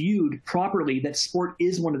 they viewed properly that sport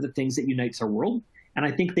is one of the things that unites our world. And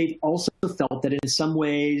I think they've also felt that in some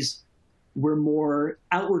ways we're more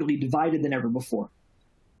outwardly divided than ever before.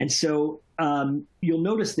 And so you'll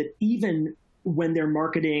notice that even when they're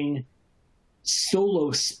marketing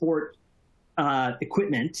solo sport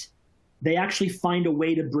equipment, they actually find a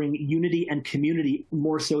way to bring unity and community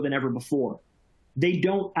more so than ever before. They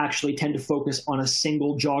don't actually tend to focus on a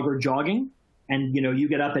single jogger jogging. And you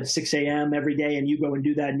get up at 6 a.m. every day and you go and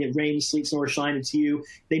do that, and it rains, sleet, snow, or shine, it's you.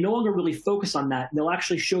 They no longer really focus on that. They'll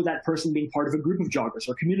actually show that person being part of a group of joggers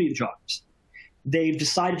or community of joggers. They've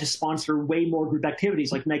decided to sponsor way more group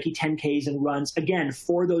activities like Nike 10Ks and runs, again,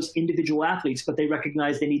 for those individual athletes, but they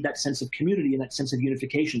recognize they need that sense of community and that sense of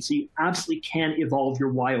unification. So you absolutely can evolve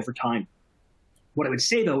your why over time. What I would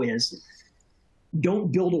say, though, is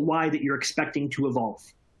don't build a why that you're expecting to evolve.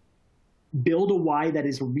 Build a why that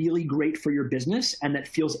is really great for your business and that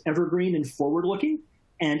feels evergreen and forward-looking.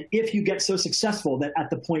 And if you get so successful that at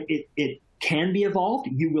the point it can be evolved,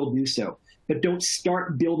 you will do so. But don't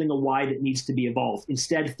start building a why that needs to be evolved.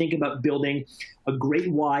 Instead, think about building a great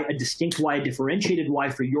why, a distinct why, a differentiated why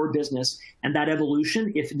for your business. And that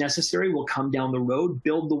evolution, if necessary, will come down the road.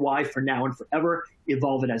 Build the why for now and forever.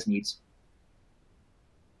 Evolve it as needs.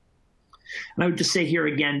 And I would just say here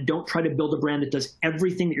again, don't try to build a brand that does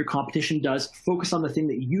everything that your competition does. Focus on the thing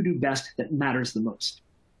that you do best that matters the most.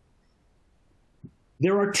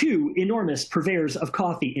 There are two enormous purveyors of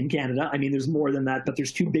coffee in Canada. I mean, there's more than that, but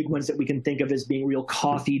there's two big ones that we can think of as being real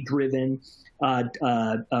coffee-driven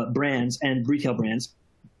brands and retail brands,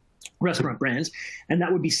 restaurant brands, and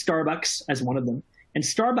that would be Starbucks as one of them. And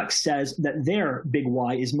Starbucks says that their big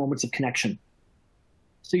why is moments of connection.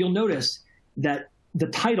 So you'll notice that the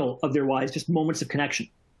title of their why is just moments of connection.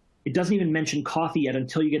 It doesn't even mention coffee yet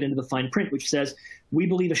until you get into the fine print, which says, we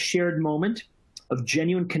believe a shared moment of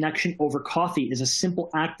genuine connection over coffee is a simple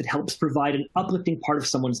act that helps provide an uplifting part of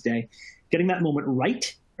someone's day. Getting that moment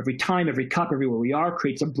right, every time, every cup, everywhere we are,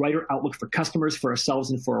 creates a brighter outlook for customers, for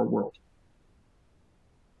ourselves, and for our world.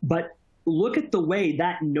 But look at the way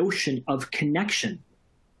that notion of connection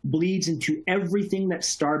bleeds into everything that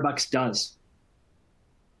Starbucks does.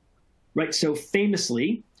 Right, so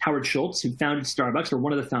famously, Howard Schultz, who founded Starbucks, or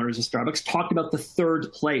one of the founders of Starbucks, talked about the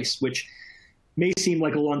third place, which may seem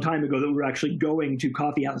like a long time ago that we were actually going to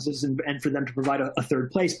coffee houses and for them to provide a third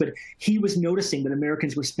place. But he was noticing that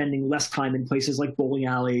Americans were spending less time in places like bowling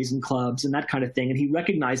alleys and clubs and that kind of thing. And he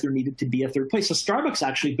recognized there needed to be a third place. So Starbucks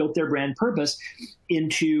actually built their brand purpose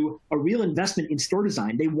into a real investment in store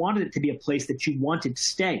design. They wanted it to be a place that you wanted to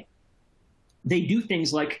stay. They do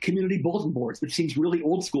things like community bulletin boards, which seems really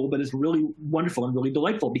old school, but is really wonderful and really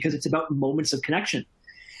delightful because it's about moments of connection.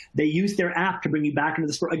 They use their app to bring you back into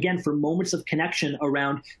the store, again, for moments of connection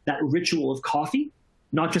around that ritual of coffee,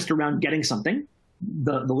 not just around getting something,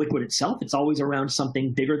 the liquid itself. It's always around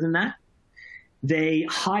something bigger than that. They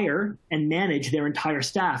hire and manage their entire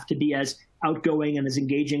staff to be as outgoing and as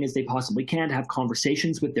engaging as they possibly can, to have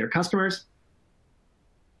conversations with their customers.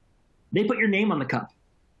 They put your name on the cup,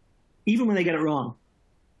 even when they get it wrong.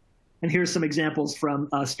 And here's some examples from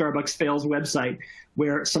Starbucks Fails website,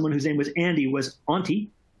 where someone whose name was Andy was Auntie.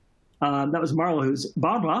 That was Marla, who's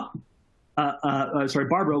Barbara.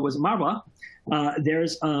 Barbara was Marla.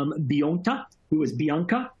 There's Bionta, who was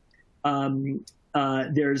Bianca.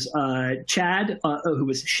 There's Chad, who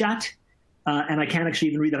was Shat. And I can't actually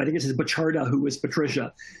even read that. I think this is Bacharda, who was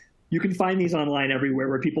Patricia. You can find these online everywhere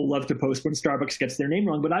where people love to post when Starbucks gets their name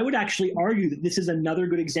wrong. But I would actually argue that this is another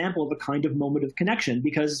good example of a kind of moment of connection,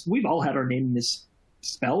 because we've all had our name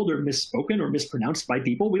misspelled or misspoken or mispronounced by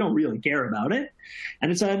people. We don't really care about it.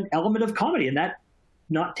 And it's an element of comedy, and that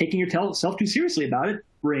not taking yourself too seriously about it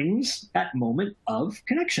brings that moment of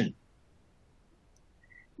connection.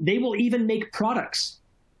 They will even make products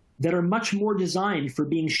that are much more designed for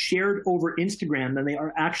being shared over Instagram than they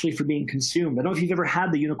are actually for being consumed. I don't know if you've ever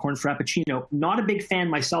had the unicorn frappuccino. Not a big fan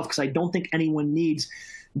myself, because I don't think anyone needs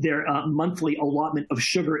their monthly allotment of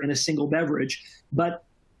sugar in a single beverage. But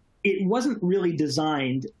it wasn't really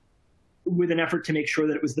designed with an effort to make sure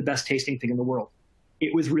that it was the best tasting thing in the world.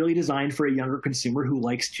 It was really designed for a younger consumer who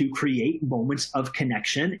likes to create moments of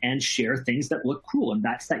connection and share things that look cool, and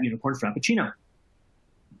that's that unicorn frappuccino.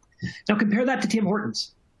 Now compare that to Tim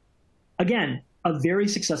Hortons. Again, a very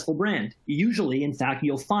successful brand. Usually, in fact,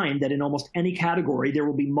 you'll find that in almost any category, there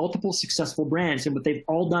will be multiple successful brands, and what they've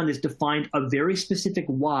all done is defined a very specific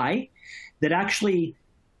why that actually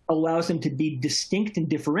allows them to be distinct and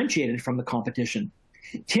differentiated from the competition.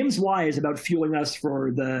 Tim's why is about fueling us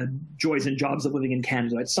for the joys and jobs of living in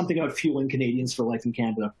Canada. It's something about fueling Canadians for life in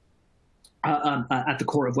Canada at the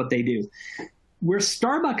core of what they do. Where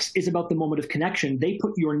Starbucks is about the moment of connection, they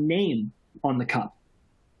put your name on the cup.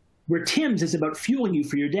 Where Tim's is about fueling you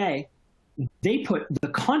for your day, they put the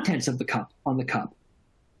contents of the cup on the cup,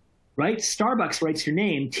 right? Starbucks writes your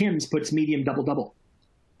name, Tim's puts medium double-double.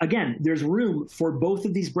 Again, there's room for both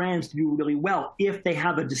of these brands to do really well if they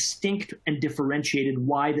have a distinct and differentiated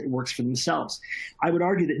why that works for themselves. I would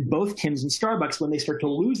argue that both Tim's and Starbucks, when they start to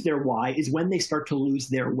lose their why, is when they start to lose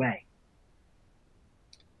their way.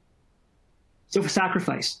 So for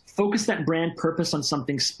sacrifice, focus that brand purpose on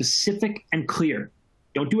something specific and clear.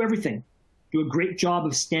 Don't do everything. Do a great job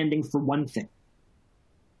of standing for one thing.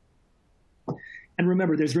 And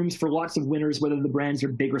remember, there's rooms for lots of winners, whether the brands are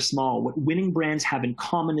big or small. What winning brands have in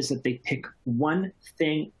common is that they pick one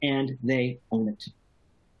thing and they own it.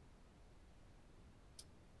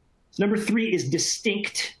 So number 3 is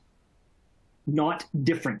distinct, not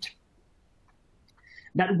different.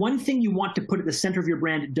 That one thing you want to put at the center of your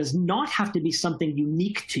brand does not have to be something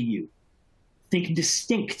unique to you. Think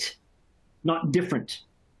distinct, not different.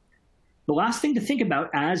 The last thing to think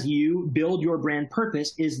about as you build your brand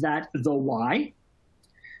purpose is that the why,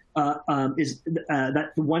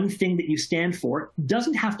 that the one thing that you stand for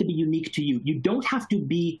doesn't have to be unique to you. You don't have to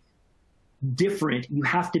be different. You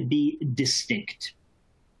have to be distinct.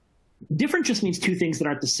 Different just means 2 things that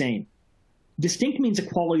aren't the same. Distinct means a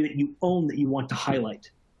quality that you own that you want to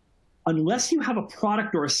highlight. unless you have a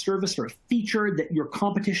product or a service or a feature that your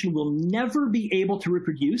competition will never be able to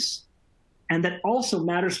reproduce, and that also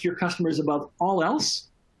matters to your customers above all else,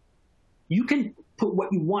 you can put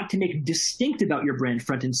what you want to make distinct about your brand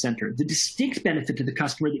front and center, the distinct benefit to the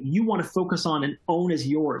customer that you want to focus on and own as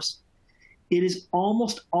yours. It is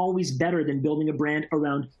almost always better than building a brand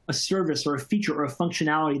around a service or a feature or a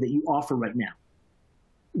functionality that you offer right now.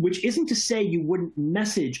 Which isn't to say you wouldn't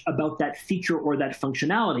message about that feature or that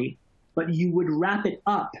functionality, but you would wrap it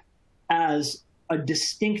up as a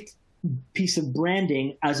distinct piece of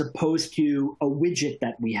branding as opposed to a widget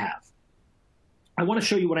that we have. I want to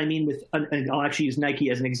show you what I mean with, and I'll actually use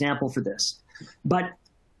Nike as an example for this. But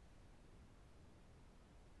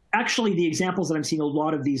actually, the examples that I'm seeing a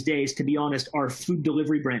lot of these days, to be honest, are food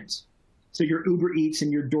delivery brands. So your Uber Eats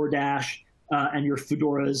and your DoorDash and your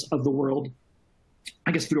Foodoras of the world.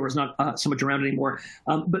 I guess Fedora is not so much around anymore,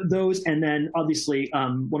 but those, and then obviously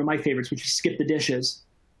one of my favorites, which is Skip the Dishes.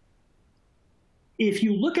 If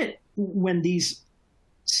you look at when these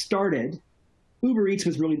started, Uber Eats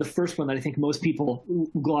was really the first one that I think most people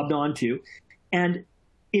globbed onto. And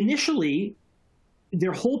initially,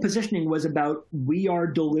 their whole positioning was about, we are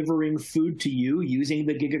delivering food to you using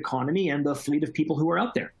the gig economy and the fleet of people who are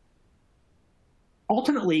out there.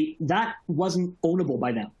 Ultimately, that wasn't ownable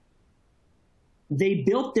by them. They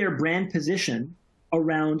built their brand position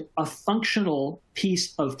around a functional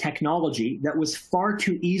piece of technology that was far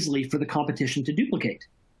too easily for the competition to duplicate.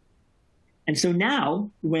 And so now,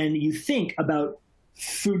 when you think about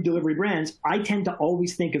food delivery brands, I tend to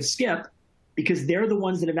always think of Skip, because they're the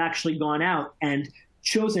ones that have actually gone out and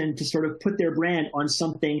chosen to sort of put their brand on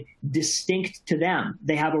something distinct to them.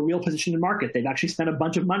 They have a real position in the market. They've actually spent a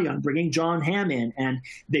bunch of money on bringing John Hamm in, and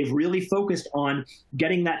they've really focused on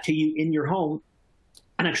getting that to you in your home,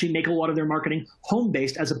 and actually make a lot of their marketing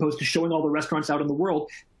home-based as opposed to showing all the restaurants out in the world.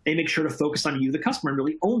 They make sure to focus on you, the customer, and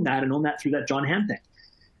really own that, and own that through that John Hamm thing.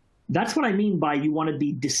 That's what I mean by you want to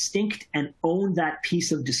be distinct and own that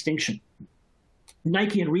piece of distinction.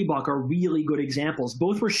 Nike and Reebok are really good examples.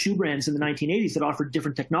 Both were shoe brands in the 1980s that offered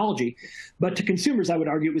different technology, but to consumers, I would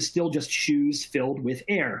argue it was still just shoes filled with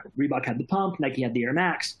air. Reebok had the pump, Nike had the Air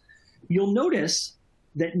Max. You'll notice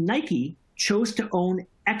that Nike chose to own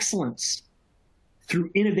excellence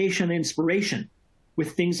through innovation and inspiration,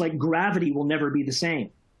 with things like gravity will never be the same,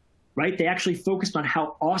 right? They actually focused on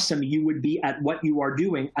how awesome you would be at what you are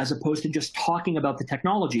doing as opposed to just talking about the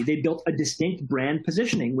technology. They built a distinct brand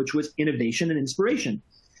positioning, which was innovation and inspiration.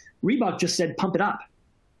 Reebok just said, pump it up,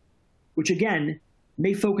 which again,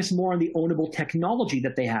 may focus more on the ownable technology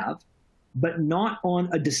that they have, but not on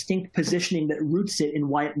a distinct positioning that roots it in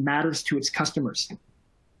why it matters to its customers.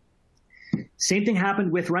 Same thing happened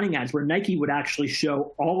with running ads, where Nike would actually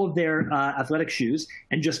show all of their athletic shoes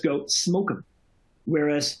and just go smoke them.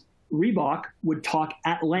 Whereas Reebok would talk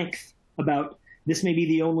at length about, this may be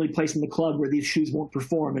the only place in the club where these shoes won't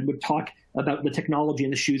perform, and would talk about the technology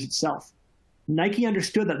in the shoes itself. Nike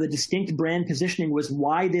understood that the distinct brand positioning was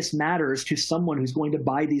why this matters to someone who's going to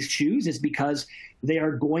buy these shoes, is because they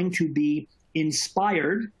are going to be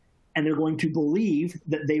inspired and they're going to believe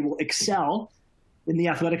that they will excel in the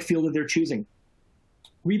athletic field that they're choosing.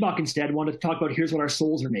 Reebok instead wanted to talk about, here's what our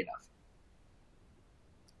soles are made of.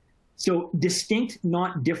 So distinct,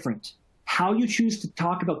 not different. How you choose to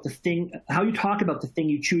talk about the thing, how you talk about the thing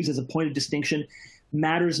you choose as a point of distinction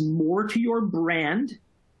matters more to your brand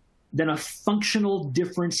than a functional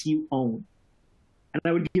difference you own. And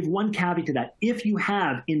I would give one caveat to that. If you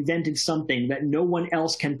have invented something that no one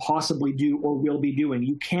else can possibly do or will be doing,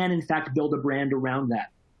 you can in fact build a brand around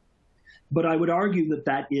that. But I would argue that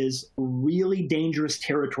that is really dangerous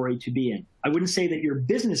territory to be in. I wouldn't say that your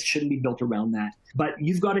business shouldn't be built around that, but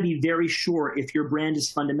you've got to be very sure, if your brand is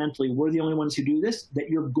fundamentally, we're the only ones who do this, that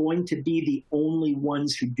you're going to be the only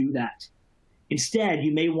ones who do that. Instead,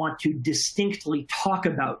 you may want to distinctly talk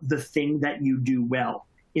about the thing that you do well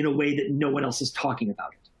in a way that no one else is talking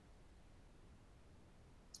about it.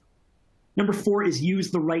 Number 4 is use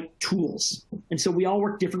the right tools. And so we all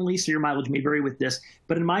work differently, so your mileage may vary with this.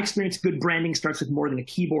 But in my experience, good branding starts with more than a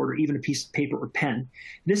keyboard or even a piece of paper or pen.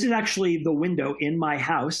 This is actually the window in my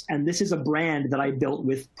house, and this is a brand that I built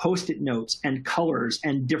with Post-it notes and colors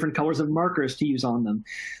and different colors of markers to use on them.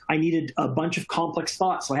 I needed a bunch of complex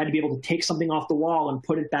thoughts, so I had to be able to take something off the wall and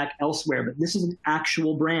put it back elsewhere. But this is an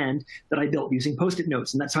actual brand that I built using Post-it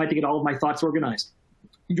notes, and that's how I had to get all of my thoughts organized.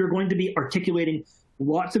 You're going to be articulating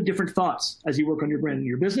lots of different thoughts as you work on your brand and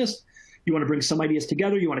your business. You want to bring some ideas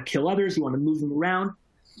together. You want to kill others. You want to move them around.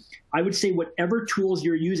 I would say whatever tools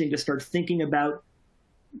you're using to start thinking about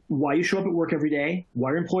why you show up at work every day,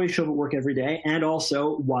 why your employees show up at work every day, and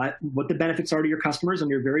also what the benefits are to your customers on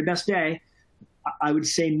your very best day, I would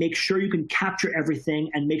say make sure you can capture everything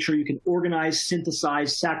and make sure you can organize,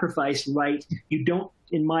 synthesize, sacrifice, write. You don't,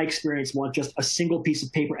 in my experience, want just a single piece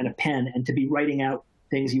of paper and a pen and to be writing out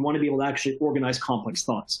things. You want to be able to actually organize complex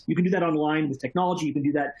thoughts. You can do that online with technology. You can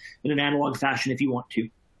do that in an analog fashion if you want to.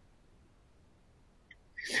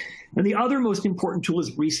 And the other most important tool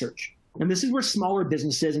is research. And this is where smaller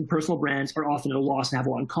businesses and personal brands are often at a loss and have a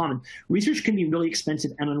lot in common. Research can be really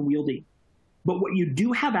expensive and unwieldy. But what you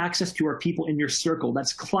do have access to are people in your circle.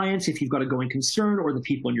 That's clients if you've got a going concern, or the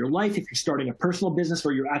people in your life if you're starting a personal business,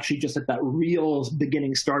 or you're actually just at that real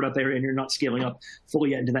beginning startup area and you're not scaling up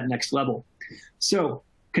fully yet into that next level. So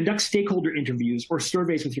conduct stakeholder interviews or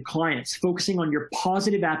surveys with your clients, focusing on your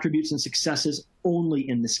positive attributes and successes only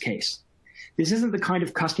in this case. This isn't the kind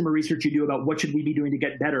of customer research you do about what should we be doing to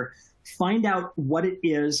get better. Find out what it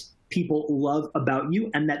is people love about you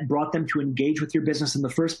and that brought them to engage with your business in the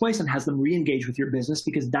first place and has them re-engage with your business,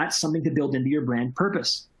 because that's something to build into your brand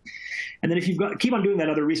purpose. And then if you've got, keep on doing that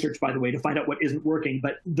other research, by the way, to find out what isn't working,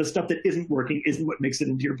 but the stuff that isn't working isn't what makes it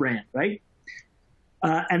into your brand, right?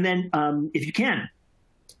 And then if you can,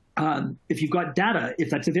 if you've got data, if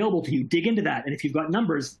that's available to you, dig into that. And if you've got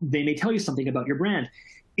numbers, they may tell you something about your brand.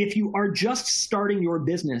 If you are just starting your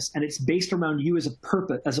business and it's based around you as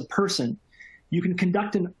a person, you can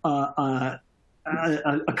conduct a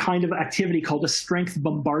kind of activity called a strength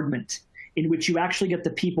bombardment, in which you actually get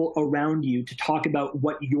the people around you to talk about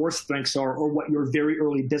what your strengths are or what your very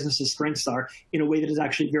early business's strengths are in a way that is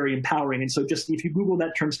actually very empowering. And so just if you Google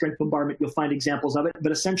that term strength bombardment, you'll find examples of it.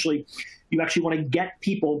 But essentially, you actually want to get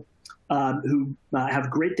people who have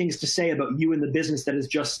great things to say about you and the business that has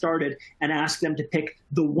just started and ask them to pick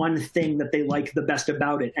the one thing that they like the best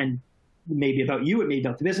about it. And maybe about you, it may be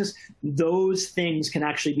about the business. Those things can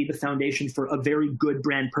actually be the foundation for a very good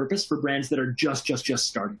brand purpose for brands that are just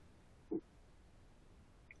starting.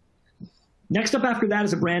 Next up after that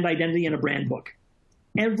is a brand identity and a brand book.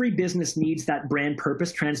 Every business needs that brand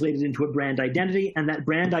purpose translated into a brand identity, and that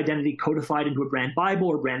brand identity codified into a brand Bible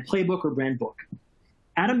or brand playbook or brand book.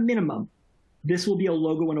 At a minimum, this will be a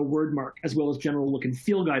logo and a word mark, as well as general look and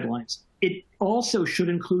feel guidelines. It also should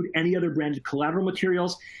include any other branded collateral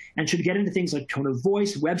materials and should get into things like tone of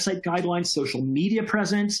voice, website guidelines, social media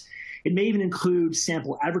presence. It may even include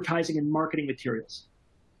sample advertising and marketing materials.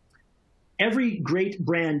 Every great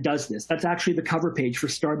brand does this. That's actually the cover page for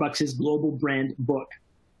Starbucks' global brand book.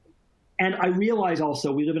 And I realize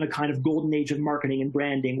also we live in a kind of golden age of marketing and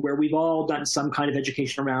branding where we've all done some kind of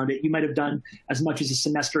education around it. You might have done as much as a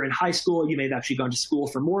semester in high school. You may have actually gone to school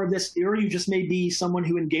for more of this, or you just may be someone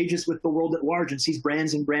who engages with the world at large and sees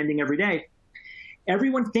brands and branding every day.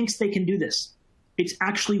 Everyone thinks they can do this. It's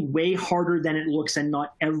actually way harder than it looks, and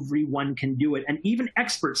not everyone can do it. And even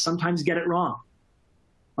experts sometimes get it wrong.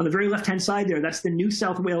 On the very left-hand side there, that's the New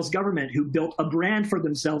South Wales government who built a brand for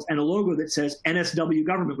themselves and a logo that says NSW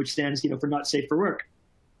government, which stands, for not safe for work.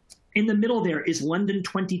 In the middle there is London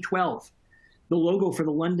 2012, the logo for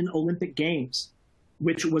the London Olympic Games,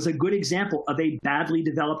 which was a good example of a badly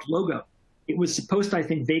developed logo. It was supposed to, I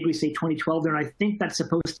think, vaguely say 2012 there, and I think that's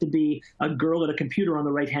supposed to be a girl at a computer on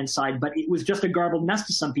the right-hand side, but it was just a garbled mess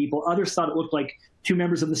to some people. Others thought it looked like two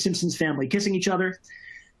members of the Simpsons family kissing each other.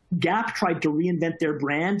 Gap tried to reinvent their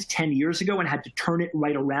brand 10 years ago and had to turn it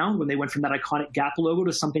right around when they went from that iconic Gap logo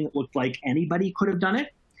to something that looked like anybody could have done it.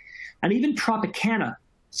 And even Tropicana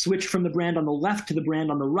switched from the brand on the left to the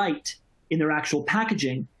brand on the right in their actual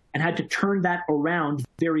packaging and had to turn that around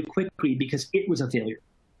very quickly because it was a failure.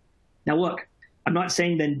 Now look, I'm not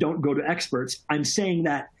saying then don't go to experts. I'm saying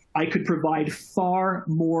that I could provide far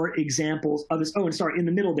more examples of this. Oh, and sorry, in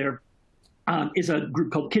the middle there, is a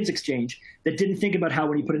group called Kids Exchange that didn't think about how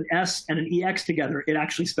when you put an S and an EX together, it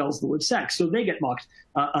actually spells the word sex. So they get mocked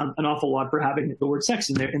an awful lot for having the word sex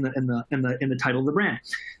in there in the title of the brand.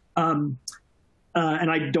 And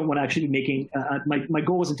I don't want to actually be making my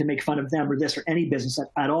goal wasn't to make fun of them or this or any business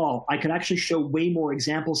at all. I could actually show way more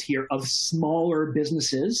examples here of smaller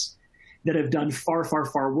businesses that have done far, far,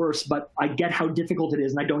 far worse. But I get how difficult it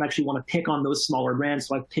is, and I don't actually want to pick on those smaller brands.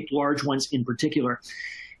 So I've picked large ones in particular.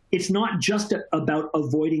 It's not just about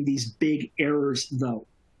avoiding these big errors, though.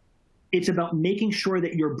 It's about making sure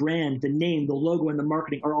that your brand, the name, the logo, and the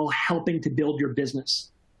marketing are all helping to build your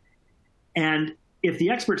business. And if the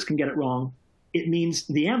experts can get it wrong, it means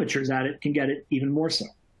the amateurs at it can get it even more so.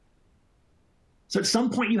 So at some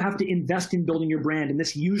point, you have to invest in building your brand. And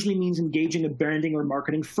this usually means engaging a branding or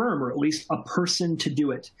marketing firm, or at least a person to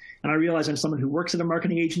do it. And I realize I'm someone who works at a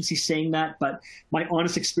marketing agency saying that, but my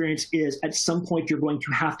honest experience is at some point, you're going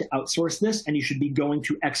to have to outsource this, and you should be going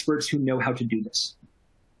to experts who know how to do this.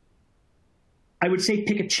 I would say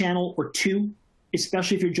pick a channel or two,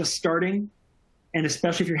 especially if you're just starting, and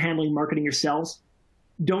especially if you're handling marketing yourselves.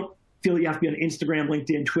 Don't feel that you have to be on Instagram,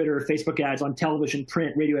 LinkedIn, Twitter, Facebook ads, on television,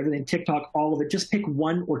 print, radio, everything, TikTok, all of it. Just pick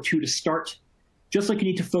one or two to start. Just like you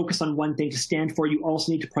need to focus on one thing to stand for, you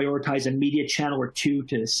also need to prioritize a media channel or two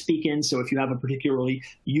to speak in. So if you have a particularly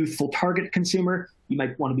youthful target consumer, you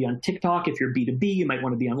might want to be on TikTok. If you're B2B, you might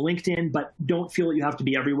want to be on LinkedIn, but don't feel that you have to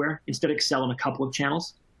be everywhere. Instead, excel in a couple of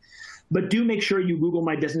channels. But do make sure you Google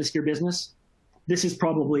My Business, Your Business. This is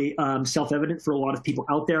probably self-evident for a lot of people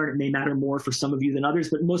out there, and it may matter more for some of you than others,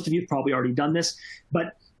 but most of you have probably already done this.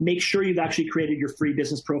 But make sure you've actually created your free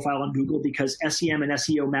business profile on Google, because SEM and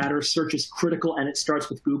SEO matter. Search is critical, and it starts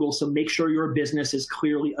with Google. So make sure your business is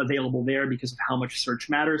clearly available there because of how much search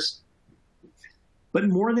matters. But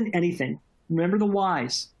more than anything, remember the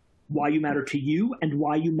whys, why you matter to you and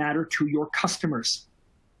why you matter to your customers.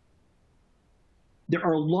 There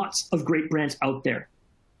are lots of great brands out there.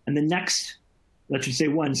 And the next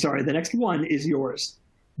one is yours.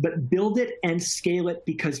 But build it and scale it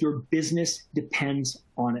because your business depends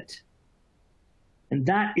on it. And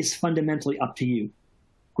that is fundamentally up to you.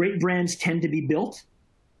 Great brands tend to be built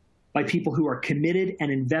by people who are committed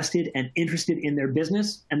and invested and interested in their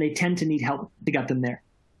business, and they tend to need help to get them there.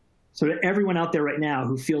 So to everyone out there right now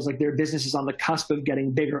who feels like their business is on the cusp of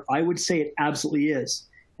getting bigger, I would say it absolutely is.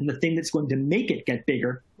 And the thing that's going to make it get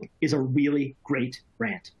bigger is a really great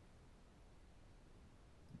brand.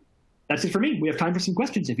 That's it for me. We have time for some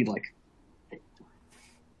questions if you'd like.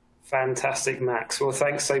 Fantastic, Max. Well,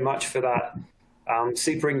 thanks so much for that.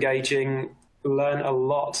 Super engaging. Learn a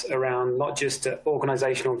lot around not just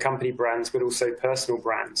organizational and company brands, but also personal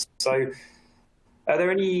brands. So are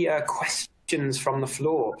there any questions from the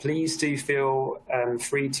floor? Please do feel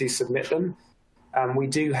free to submit them. We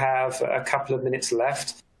do have a couple of minutes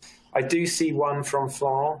left. I do see one from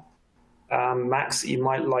Florent. Max, you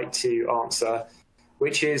might like to answer,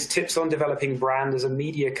 which is tips on developing brand as a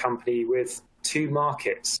media company with 2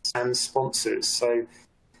 markets and sponsors. So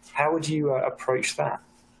how would you approach that?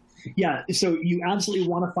 Yeah, so you absolutely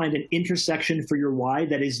want to find an intersection for your why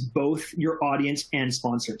that is both your audience and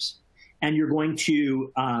sponsors. And you're going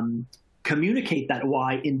to communicate that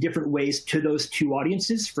why in different ways to those 2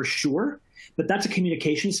 audiences for sure. But that's a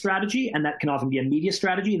communication strategy, and that can often be a media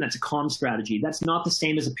strategy, and that's a comm strategy. That's not the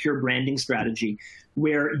same as a pure branding strategy,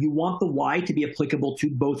 where you want the why to be applicable to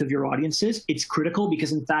both of your audiences. It's critical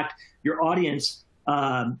because, in fact, your audience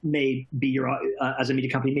may be your, as a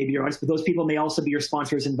media company, may be your audience, but those people may also be your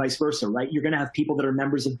sponsors and vice versa, right? You're going to have people that are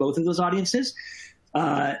members of both of those audiences.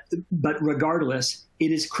 But regardless,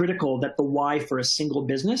 it is critical that the why for a single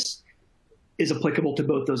business is applicable to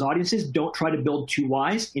both those audiences. Don't try to build 2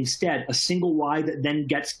 whys. Instead, a single why that then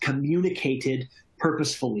gets communicated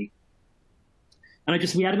purposefully. And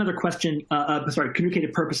we had another question,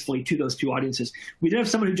 communicated purposefully to those 2 audiences. We did have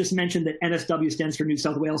someone who just mentioned that NSW stands for New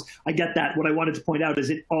South Wales. I get that. What I wanted to point out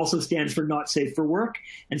is it also stands for Not Safe for Work.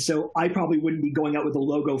 And so I probably wouldn't be going out with a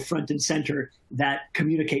logo front and center that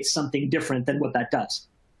communicates something different than what that does.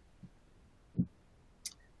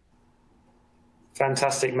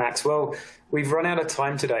 Fantastic, Max. Well, we've run out of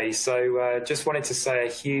time today, so just wanted to say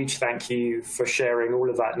a huge thank you for sharing all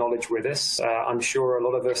of that knowledge with us. I'm sure a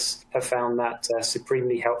lot of us have found that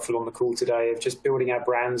supremely helpful on the call today of just building our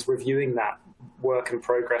brands, reviewing that work and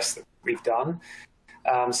progress that we've done.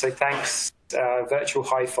 So thanks, virtual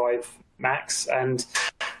high five, Max. And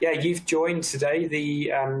yeah, you've joined today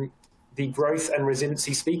the Growth and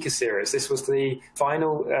Resiliency Speaker Series. This was the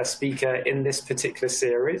final speaker in this particular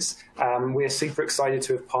series. We're super excited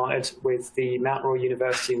to have partnered with the Mount Royal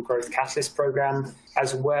University and Growth Catalyst program,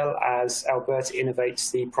 as well as Alberta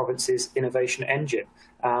Innovates, the province's innovation engine.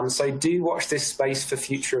 So do watch this space for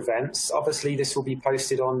future events. Obviously, this will be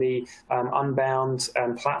posted on the Unbound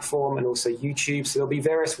platform and also YouTube. So there'll be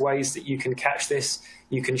various ways that you can catch this.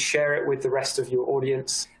 You can share it with the rest of your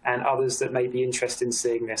audience and others that may be interested in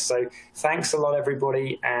seeing this. So thanks a lot,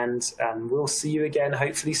 everybody, and we'll see you again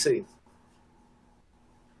hopefully soon.